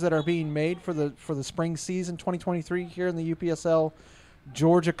changes that are being made for the spring season 2023 here in the UPSL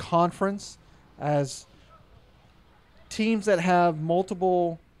Georgia Conference, as teams that have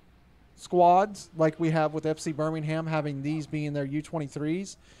multiple squads like we have with FC Birmingham, having these being their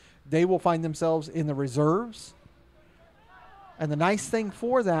U23s, they will find themselves in the reserves. And the nice thing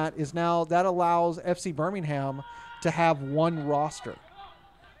for that is now that allows FC Birmingham to have one roster.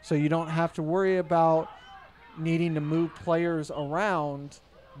 So you don't have to worry about needing to move players around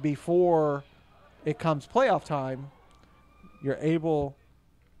before it comes playoff time. You're able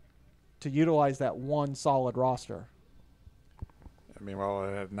to utilize that one solid roster. I mean, well,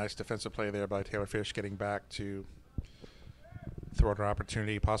 a nice defensive play there by Taylor Fish, getting back to throw an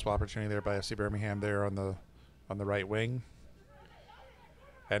opportunity, possible opportunity there by FC Birmingham there on the right wing.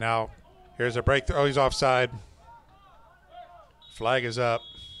 And now here's a breakthrough. Oh, he's offside. Flag is up.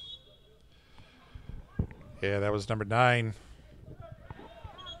 Yeah, that was number 9.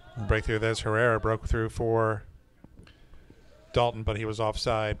 Breakthrough. There's Herrera, broke through for Dalton, but he was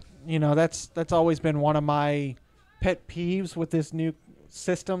offside. You know, that's always been one of my pet peeves with this new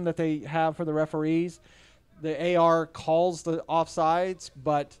system that they have for the referees. The AR calls the offsides,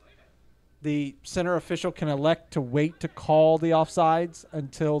 but the center official can elect to wait to call the offsides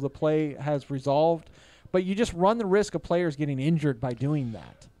until the play has resolved. But you just run the risk of players getting injured by doing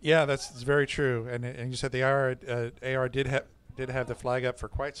that. Yeah, that's very true. And you said the AR did have the flag up for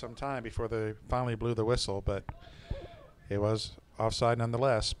quite some time before they finally blew the whistle, but it was offside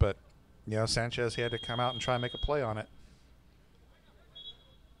nonetheless. But Sanchez, he had to come out and try and make a play on it.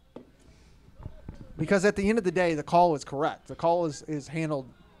 Because at the end of the day, the call is correct. The call is handled,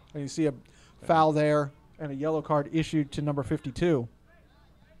 and you see a foul there and a yellow card issued to number 52.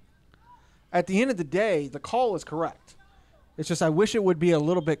 At the end of the day, the call is correct. It's just I wish it would be a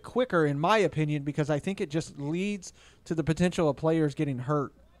little bit quicker, in my opinion, because I think it just leads to the potential of players getting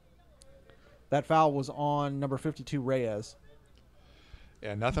hurt. That foul was on number 52, Reyes.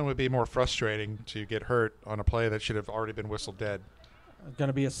 Yeah, nothing would be more frustrating to get hurt on a play that should have already been whistled dead. Going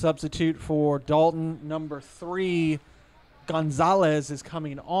to be a substitute for Dalton. Number 3, Gonzalez is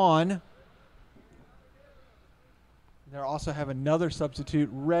coming on. They also have another substitute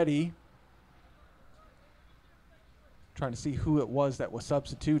ready. Trying to see who it was that was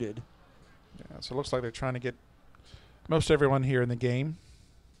substituted. Yeah, so it looks like they're trying to get most everyone here in the game.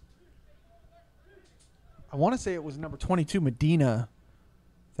 I want to say it was number 22, Medina,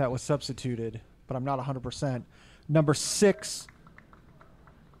 that was substituted, but I'm not 100%. Number 6,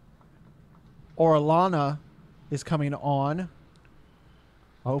 Orellana is coming on.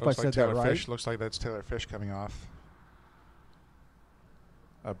 I hope I said that right. Fish. Looks like that's Taylor Fish coming off,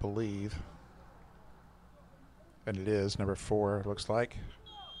 I believe. And it is number 4, it looks like.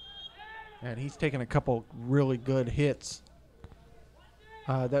 And he's taken a couple really good hits.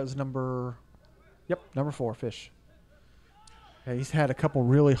 That was number 4, Fish. Yeah, he's had a couple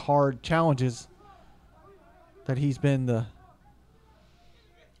really hard challenges that he's been the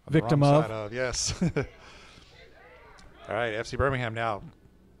victim of. Yes. All right, FC Birmingham now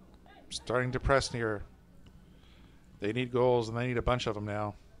starting to press near. They need goals, and they need a bunch of them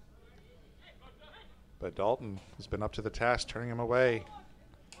now. But Dalton has been up to the task, turning him away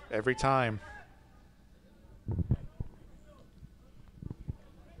every time.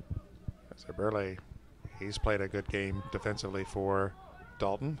 So Burley, he's played a good game defensively for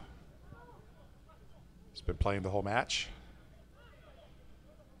Dalton. He's been playing the whole match.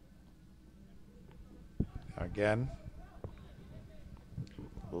 Again,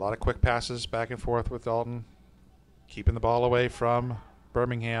 a lot of quick passes back and forth with Dalton, keeping the ball away from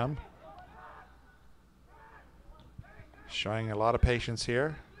Birmingham. Showing a lot of patience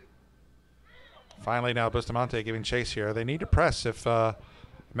here. Finally now Bustamante giving chase here. They need to press if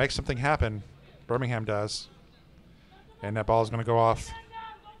make something happen. Birmingham does. And that ball is going to go off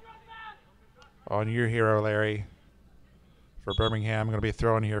on your hero, Larry, for Birmingham. Going to be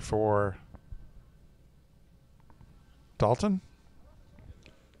thrown here for Dalton.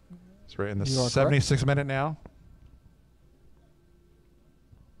 So we're in the 76th minute now.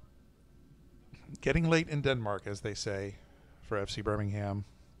 Getting late in Denmark, as they say, for FC Birmingham.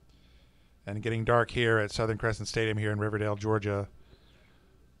 And getting dark here at Southern Crescent Stadium here in Riverdale, Georgia,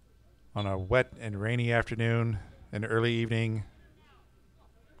 on a wet and rainy afternoon and early evening.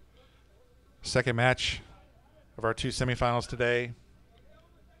 Second match of our 2 semifinals today.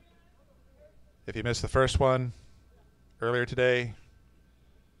 If you missed the first one earlier today,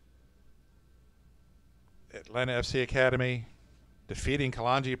 Atlanta FC Academy defeating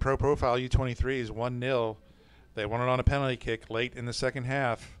Kalanji Pro Profile U23s 1-0. They won it on a penalty kick late in the second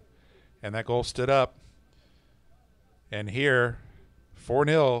half, and that goal stood up. And here,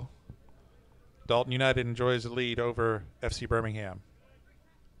 4-0, Dalton United enjoys the lead over FC Birmingham.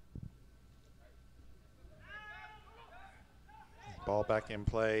 Ball back in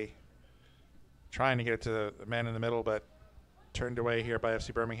play. Trying to get it to the man in the middle, but turned away here by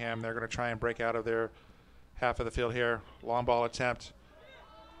FC Birmingham. They're going to try and break out of their half of the field here. Long ball attempt.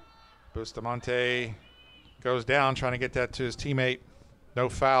 Bustamante goes down trying to get that to his teammate. No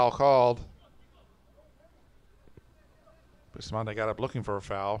foul called. Bustamante got up looking for a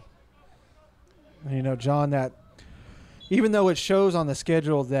foul. You know, John, that even though it shows on the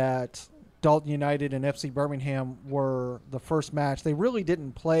schedule that Dalton United and FC Birmingham were the first match, they really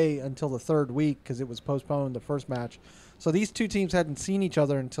didn't play until the third week because it was postponed, the first match. So these two teams hadn't seen each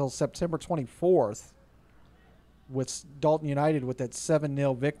other until September 24th. With Dalton United with that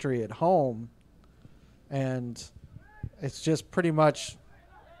 7-0 victory at home. And it's just pretty much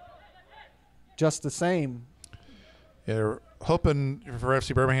just the same. Yeah, we're hoping for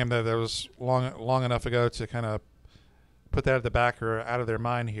FC Birmingham that was long enough ago to kind of put that at the back or out of their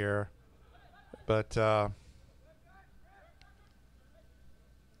mind here. But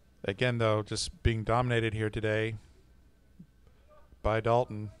again, though, just being dominated here today by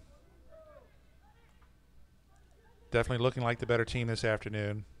Dalton. Definitely looking like the better team this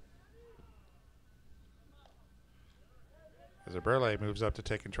afternoon. As Burley moves up to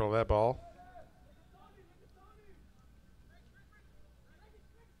take control of that ball.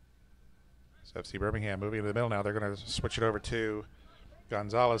 So FC Birmingham moving into the middle now. They're going to switch it over to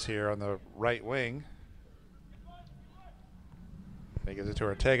Gonzalez here on the right wing. He gives it to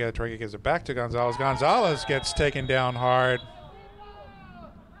Ortega. Ortega gives it back to Gonzalez. Gonzalez gets taken down hard.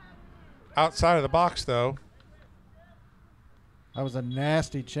 Outside of the box, though. That was a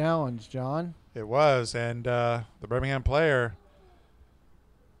nasty challenge, John. It was, and the Birmingham player.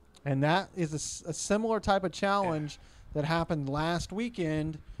 And that is a similar type of challenge that happened last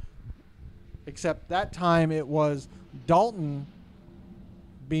weekend, except that time it was Dalton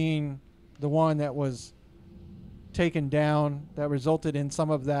being the one that was taken down, that resulted in some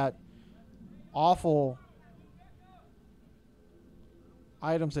of that awful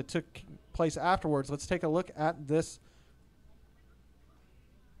items that took place afterwards. Let's take a look at this.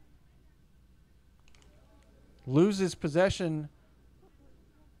 Loses possession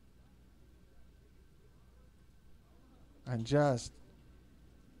and just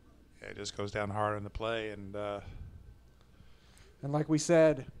it just goes down hard on the play, and like we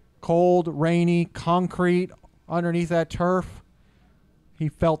said, cold, rainy, concrete underneath that turf. He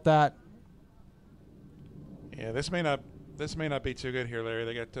felt that. Yeah, this may not be too good here, Larry.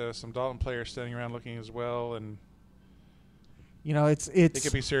 They got some Dalton players standing around looking as well, and you know it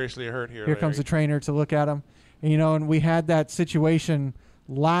could be seriously hurt here. Here comes the trainer to look at him, and, and we had that situation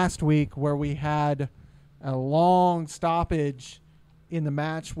last week where we had a long stoppage in the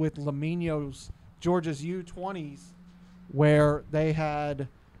match with Lamino's Georgia's U20s, where they had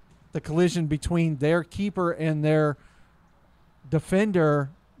the collision between their keeper and their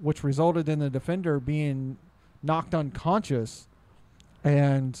defender, which resulted in the defender being knocked unconscious,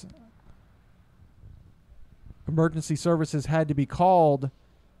 and emergency services had to be called.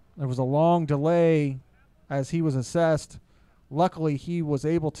 There was a long delay as he was assessed. Luckily, he was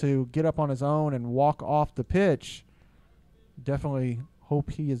able to get up on his own and walk off the pitch. Definitely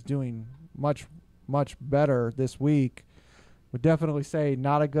hope he is doing much, much better this week. Would definitely say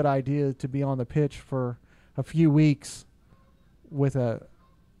not a good idea to be on the pitch for a few weeks with a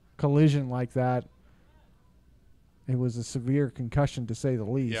collision like that. It was a severe concussion, to say the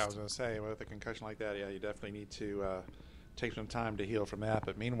least. Yeah, I was going to say, with a concussion like that, yeah, you definitely need to take some time to heal from that.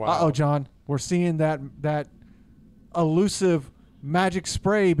 But meanwhile, John, we're seeing that elusive magic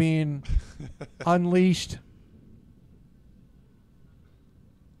spray being unleashed.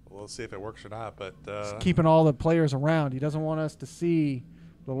 We'll see if it works or not. But he's keeping all the players around. He doesn't want us to see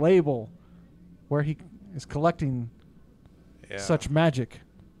the label where he is collecting such magic.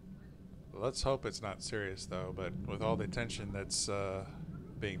 Let's hope it's not serious, though. But with all the attention that's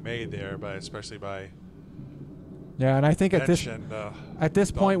being made there, especially by and I think at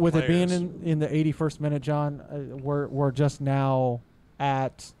this point, with players. It being in the 81st minute, John, we're just now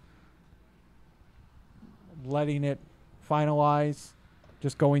at letting it finalize,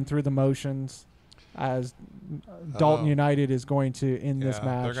 just going through the motions, as Dalton United is going to end this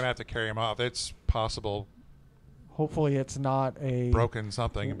match. They're going to have to carry him off. It's possible. Hopefully it's not a broken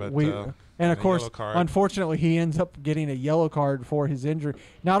something, but and of course, unfortunately, he ends up getting a yellow card for his injury.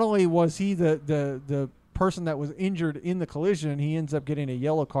 Not only was he the person that was injured in the collision, he ends up getting a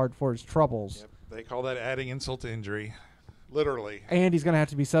yellow card for his troubles. Yep. They call that adding insult to injury, literally. And he's going to have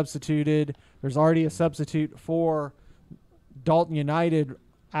to be substituted. There's already a substitute for Dalton United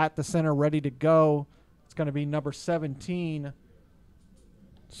at the center, ready to go. It's going to be number 17,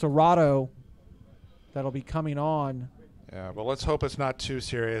 Serrato, that'll be coming on. Yeah, well, let's hope it's not too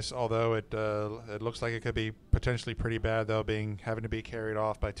serious, although it looks like it could be potentially pretty bad, though, having to be carried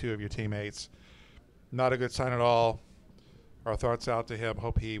off by two of your teammates. Not a good sign at all. Our thoughts out to him.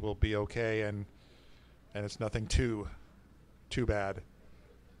 Hope he will be okay, and it's nothing too bad.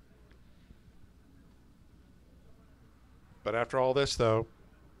 But after all this, though,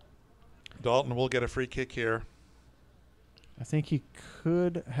 Dalton will get a free kick here. I think he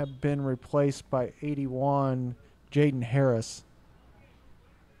could have been replaced by 81, Jaden Harris.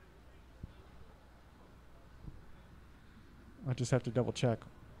 I just have to double check.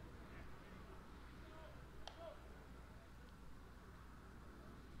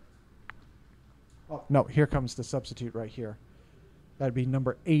 Oh, no, here comes the substitute right here. That'd be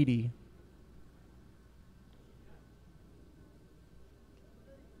number 80.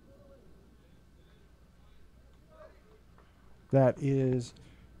 That is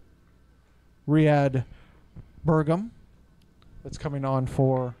Riyad Burgum. That's coming on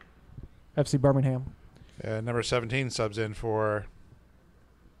for FC Birmingham. Number 17 subs in for.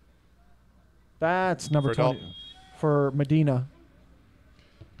 That's number 20 Dalton. For Medina.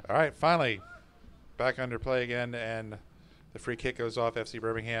 All right, finally back under play again, and The free kick goes off FC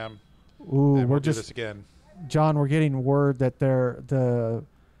Birmingham. Ooh, and we're we'll do just this again. John. We're getting word that the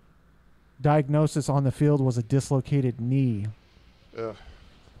diagnosis on the field was a dislocated knee. Ugh.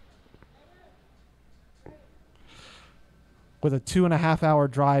 With a 2.5-hour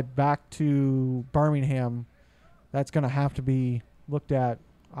drive back to Birmingham, that's going to have to be looked at,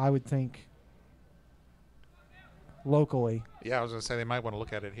 I would think, locally. Yeah, I was going to say they might want to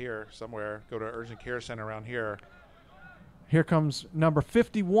look at it here somewhere. Go to urgent care center around here. Here comes number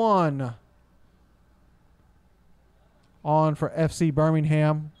 51 on for FC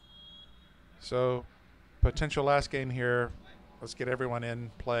Birmingham. So, potential last game here. Let's get everyone in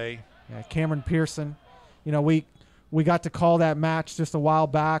play. Yeah, Cameron Pearson. You know, we got to call that match just a while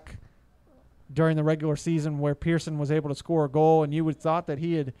back during the regular season where Pearson was able to score a goal, and you would have thought that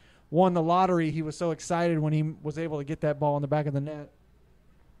he had won the lottery. He was so excited when he was able to get that ball in the back of the net.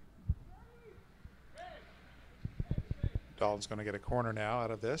 Dalton's going to get a corner now out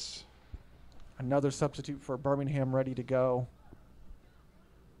of this. Another substitute for Birmingham ready to go.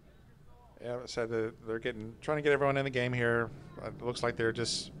 Yeah, I said they're trying to get everyone in the game here. It looks like they're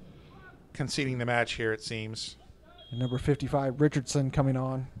just conceding the match here, it seems. And number 55, Richardson, coming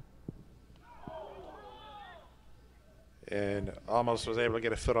on. And almost was able to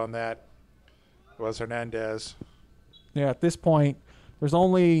get a foot on that. It was Hernandez. Yeah, at this point, there's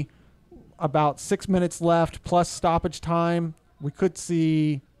only about 6 minutes left plus stoppage time. We could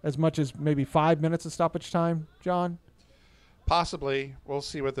see as much as maybe 5 minutes of stoppage time, John. Possibly. We'll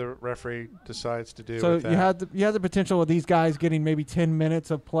see what the referee decides to do So with that. you had the potential of these guys getting maybe 10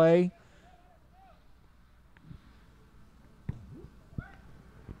 minutes of play.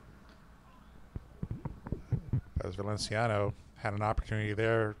 As Valenciano had an opportunity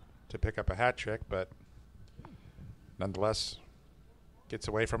there to pick up a hat trick, but nonetheless gets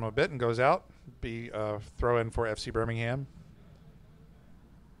away from him a bit and goes out. Be a throw in for FC Birmingham.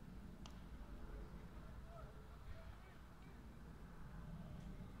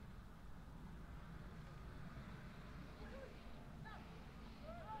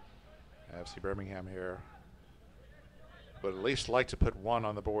 FC Birmingham here would at least like to put one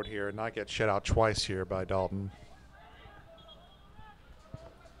on the board here and not get shut out twice here by Dalton,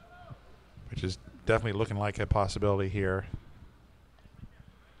 which is definitely looking like a possibility here.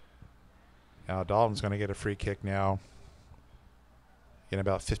 Now Dalton's going to get a free kick now in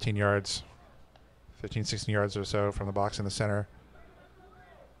about 15 yards, 15, 16 yards or so from the box in the center.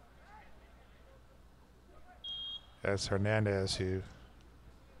 That's Hernandez who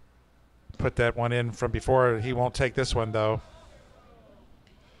put that one in from before. He won't take this one, though.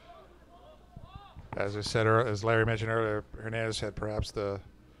 As I said, as Larry mentioned earlier, Hernandez had perhaps the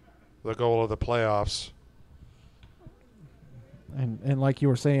goal of the playoffs. And like you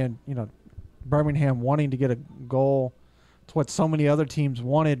were saying, you know, Birmingham wanting to get a goal. It's what so many other teams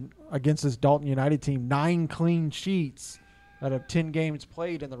wanted against this Dalton United team. 9 clean sheets out of 10 games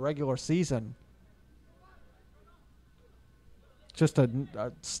played in the regular season. Just a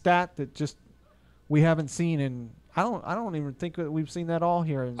stat that just we haven't seen in. I don't even think that we've seen that all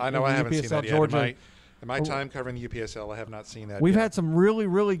here. I know I haven't seen that yet. Georgia. In my time covering the UPSL, I have not seen that. We've yet. had some really,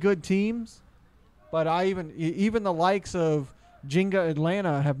 really good teams, but even the likes of Jenga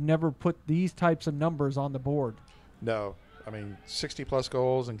Atlanta have never put these types of numbers on the board. No, I mean 60+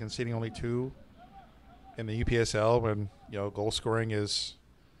 goals and conceding only 2 in the UPSL when goal scoring is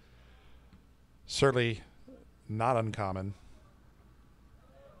certainly not uncommon.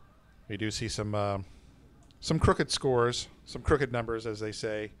 We do see some crooked scores, some crooked numbers, as they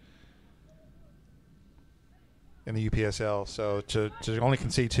say, in the UPSL. So to only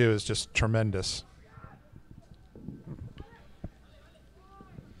concede 2 is just tremendous.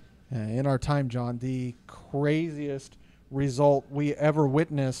 In our time, John, the craziest result we ever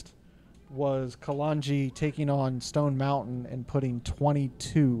witnessed was Kalanji taking on Stone Mountain and putting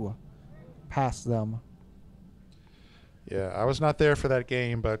 22 past them. Yeah, I was not there for that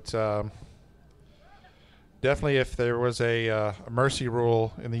game, but definitely if there was a mercy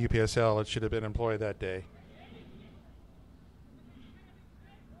rule in the UPSL, it should have been employed that day.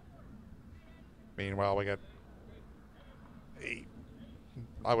 Meanwhile, we got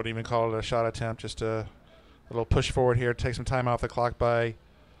I wouldn't even call it a shot attempt, just a little push forward here, take some time off the clock by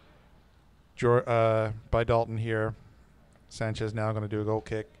Dalton here. Sanchez now going to do a goal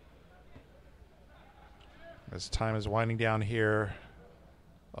kick. As time is winding down here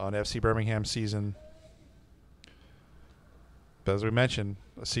on FC Birmingham season. But as we mentioned,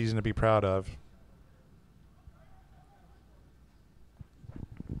 a season to be proud of.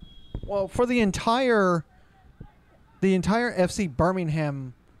 Well, for the entire FC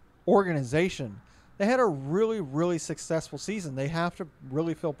Birmingham organization, they had a really, really successful season. They have to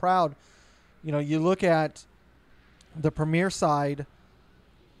really feel proud. You know, you look at the Premier side,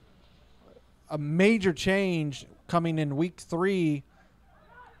 a major change coming in week 3,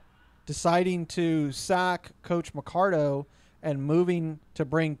 deciding to sack Coach McCardo and moving to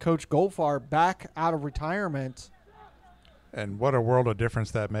bring Coach Goldfarb back out of retirement. And what a world of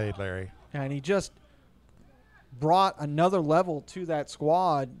difference that made, Larry. And he just brought another level to that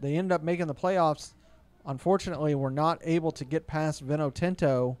squad. They ended up making the playoffs. Unfortunately, we're not able to get past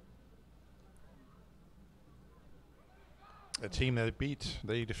Vinotinto. A team that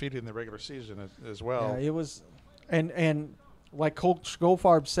they defeated in the regular season as well. Yeah, it was, and like Coach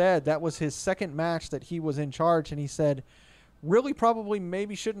Goldfarb said, that was his second match that he was in charge, and he said, really probably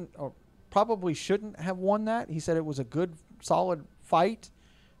shouldn't have won that. He said it was a good, solid fight,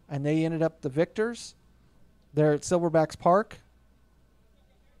 and they ended up the victors there at Silverbacks Park.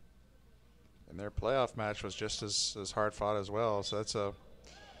 And their playoff match was just as hard fought as well. So that's a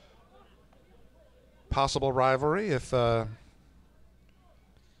possible rivalry if those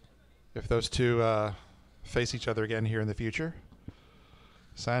two face each other again here in the future.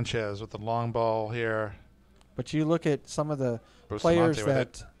 Sanchez with the long ball here. But you look at some of the players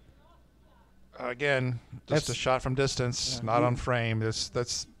that... Again, just a shot from distance, not on frame.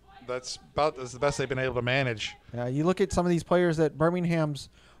 That's about the best they've been able to manage. Yeah, you look at some of these players that Birmingham's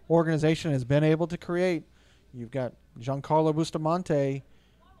organization has been able to create. You've got Giancarlo Bustamante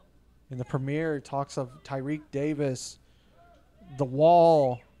in the Premier. Talks of Tyreek Davis, The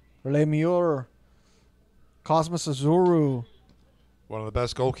Wall, Lemur, Cosmos Azuru. One of the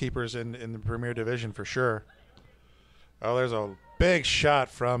best goalkeepers in the Premier Division for sure. Oh, there's a big shot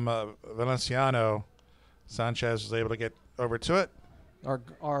from Valenciano. Sanchez was able to get over to it.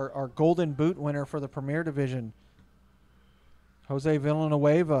 Our golden boot winner for the Premier Division, Jose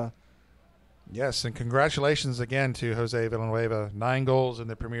Villanueva. Yes, and congratulations again to Jose Villanueva. 9 goals in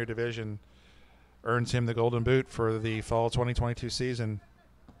the Premier Division earns him the golden boot for the fall 2022 season.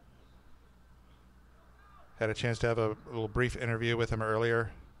 Had a chance to have a little brief interview with him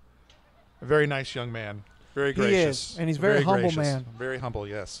earlier. A very nice young man. Very gracious. He is, and he's very humble gracious. man. Very humble,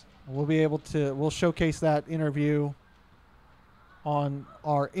 yes. We'll showcase that interview on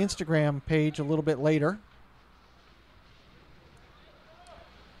our Instagram page a little bit later.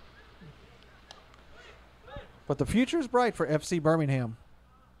 But the future is bright for FC Birmingham.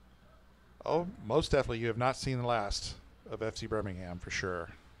 Oh, most definitely. You have not seen the last of FC Birmingham for sure.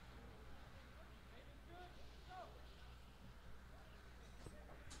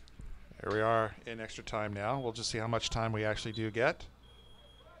 Here we are in extra time now. We'll just see how much time we actually do get.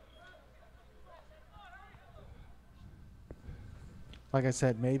 Like I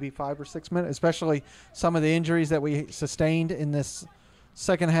said, maybe 5 or 6 minutes, especially some of the injuries that we sustained in this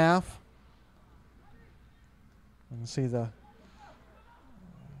second half. And see the...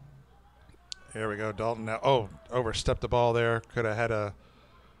 Here we go. Dalton now. Oh, overstepped the ball there. Could have had a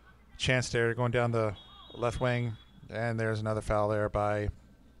chance there going down the left wing. And there's another foul there by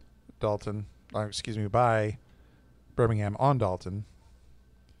Dalton. By Birmingham on Dalton.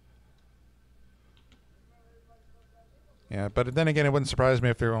 Yeah, but then again, it wouldn't surprise me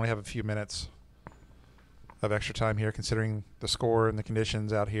if they only have a few minutes of extra time here, considering the score and the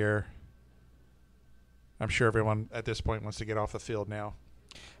conditions out here. I'm sure everyone at this point wants to get off the field now.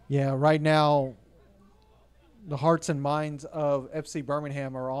 Yeah, right now, the hearts and minds of FC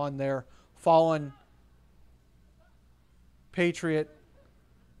Birmingham are on their fallen Patriot.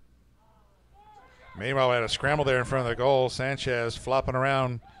 Meanwhile, we had a scramble there in front of the goal. Sanchez flopping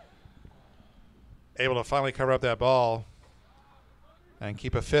around, able to finally cover up that ball and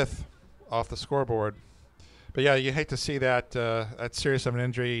keep a 5th off the scoreboard. But yeah, you hate to see that that serious of an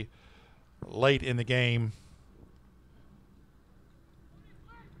injury late in the game.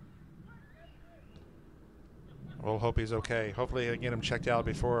 We'll hope he's okay. Hopefully, they get him checked out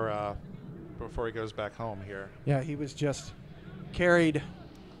before he goes back home here. Yeah, he was just carried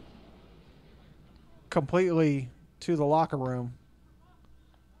completely to the locker room.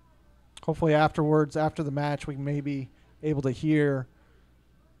 Hopefully afterwards, after the match, we may be able to hear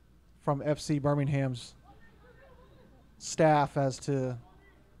from FC Birmingham's staff as to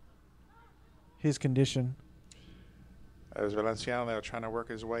his condition. As Valenciano trying to work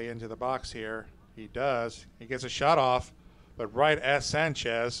his way into the box here. He does. He gets a shot off, but right at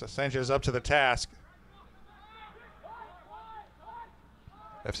Sanchez. Sanchez up to the task.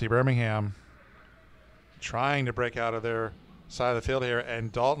 FC Birmingham trying to break out of their side of the field here,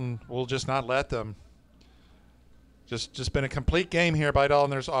 and Dalton will just not let them. Just been a complete game here by Dalton.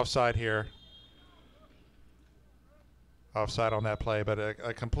 There's offside here. offside on that play. But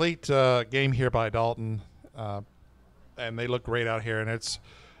a complete game here by Dalton, and they look great out here. And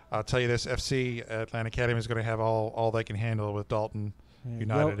I'll tell you this, FC Atlanta Academy is going to have all they can handle with Dalton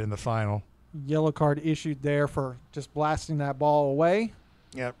United in the final. Yellow card issued there for just blasting that ball away.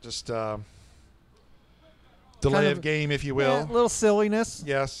 Yep, just delay of game, if you will. Yeah, a little silliness.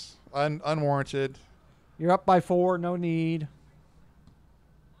 Yes, unwarranted. You're up by 4, no need.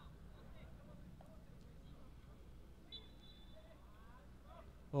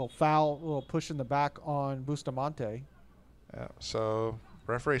 Little foul, little push in the back on Bustamante. Yeah, so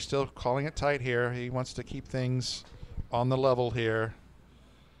referee still calling it tight here. He wants to keep things on the level here.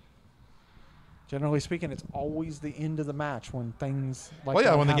 Generally speaking, it's always the end of the match when things like when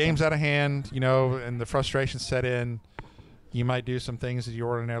happen. the game's out of hand, and the frustration set in, you might do some things that you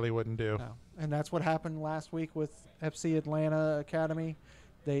ordinarily wouldn't do. No. And that's what happened last week with FC Atlanta Academy.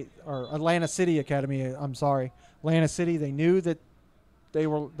 Or Atlanta City Academy, I'm sorry. Atlanta City, they knew that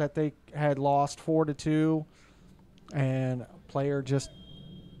they had lost 4-2, and a player just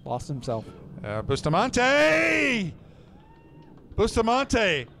lost himself. Bustamante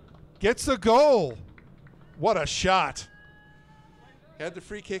gets the goal. What a shot. Had the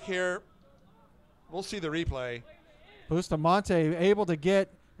free kick here. We'll see the replay. Bustamante able to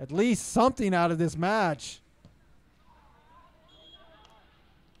get at least something out of this match.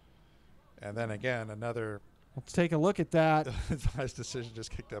 And then again, another. Let's take a look at that. Nice decision, just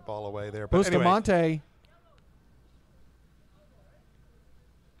kicked that ball away there. But Bustamante. Anyway.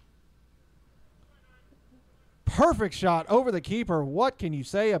 Perfect shot over the keeper. What can you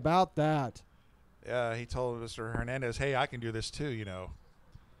say about that? Yeah, he told Mr. Hernandez, hey, I can do this too,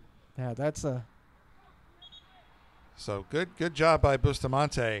 Yeah, that's a. So good job by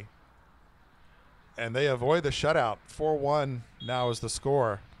Bustamante. And they avoid the shutout. 4-1 now is the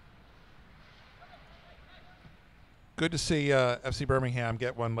score. Good to see FC Birmingham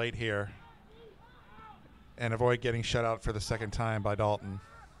get one late here and avoid getting shut out for the second time by Dalton.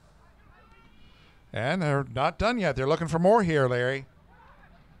 And they're not done yet. They're looking for more here, Larry.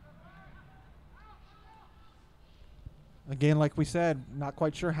 Again, like we said, not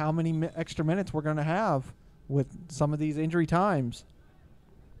quite sure how many extra minutes we're going to have with some of these injury times.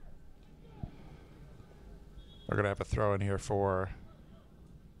 They're going to have a throw in here for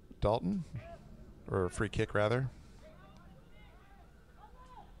Dalton, or a free kick, rather.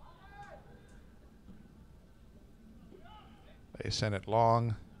 They send it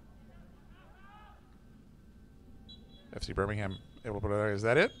long. FC Birmingham able to put it there. Is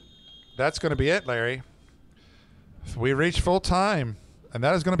that it? That's going to be it, Larry. We reach full time, and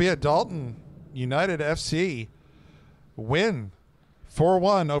that is going to be a Dalton United FC win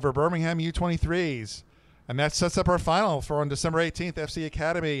 4-1 over Birmingham U23s. And that sets up our final for on December 18th, FC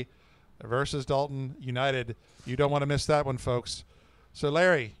Academy versus Dalton United. You don't want to miss that one, folks. So,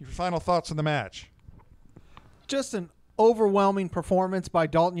 Larry, your final thoughts on the match? Just an overwhelming performance by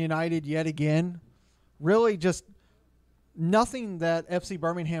Dalton United yet again. Really just nothing that FC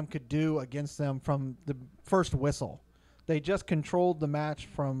Birmingham could do against them from the first whistle. They just controlled the match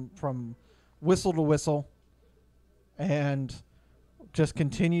from whistle to whistle and just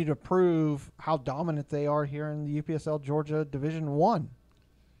continue to prove how dominant they are here in the UPSL Georgia Division 1.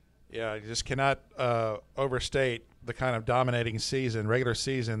 Yeah, you just cannot overstate the kind of dominating regular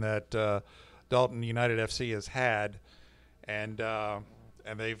season that Dalton United FC has had. And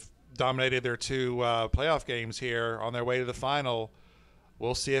they've dominated their two playoff games here on their way to the final.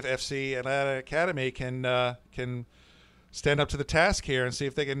 We'll see if FC Atlanta Academy can stand up to the task here and see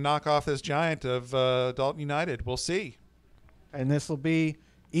if they can knock off this giant of Dalton United. We'll see. And this will be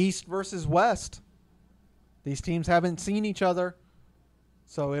East versus West. These teams haven't seen each other,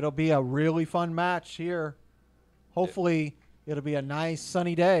 so it'll be a really fun match here. Hopefully, it'll be a nice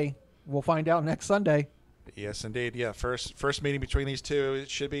sunny day. We'll find out next Sunday. Yes, indeed. Yeah, first meeting between these two. It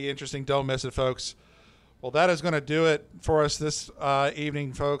should be interesting. Don't miss it, folks. Well, that is going to do it for us this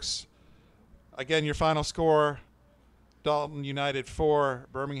evening, folks. Again, your final score, Dalton United 4,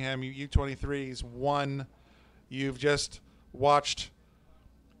 Birmingham U23s 1. You've just watched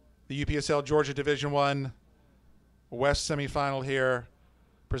the UPSL Georgia Division 1 West semifinal here,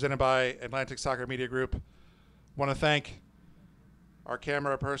 presented by Atlantic Soccer Media Group. Want to thank our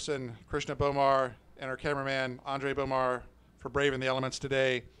camera person, Krishna Bomar, and our cameraman, Andre Bomar, for braving the elements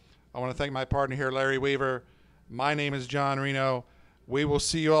today. I want to thank my partner here, Larry Weaver. My name is John Reno. We will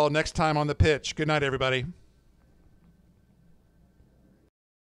see you all next time on the pitch. Good night, everybody.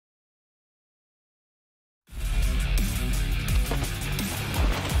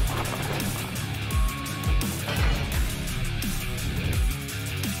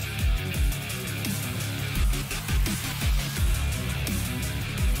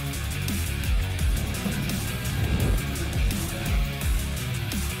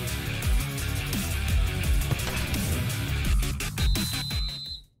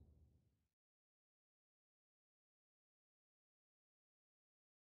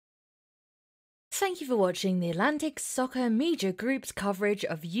 Thank you for watching the Atlantic Soccer Media Group's coverage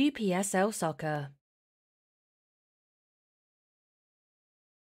of UPSL soccer.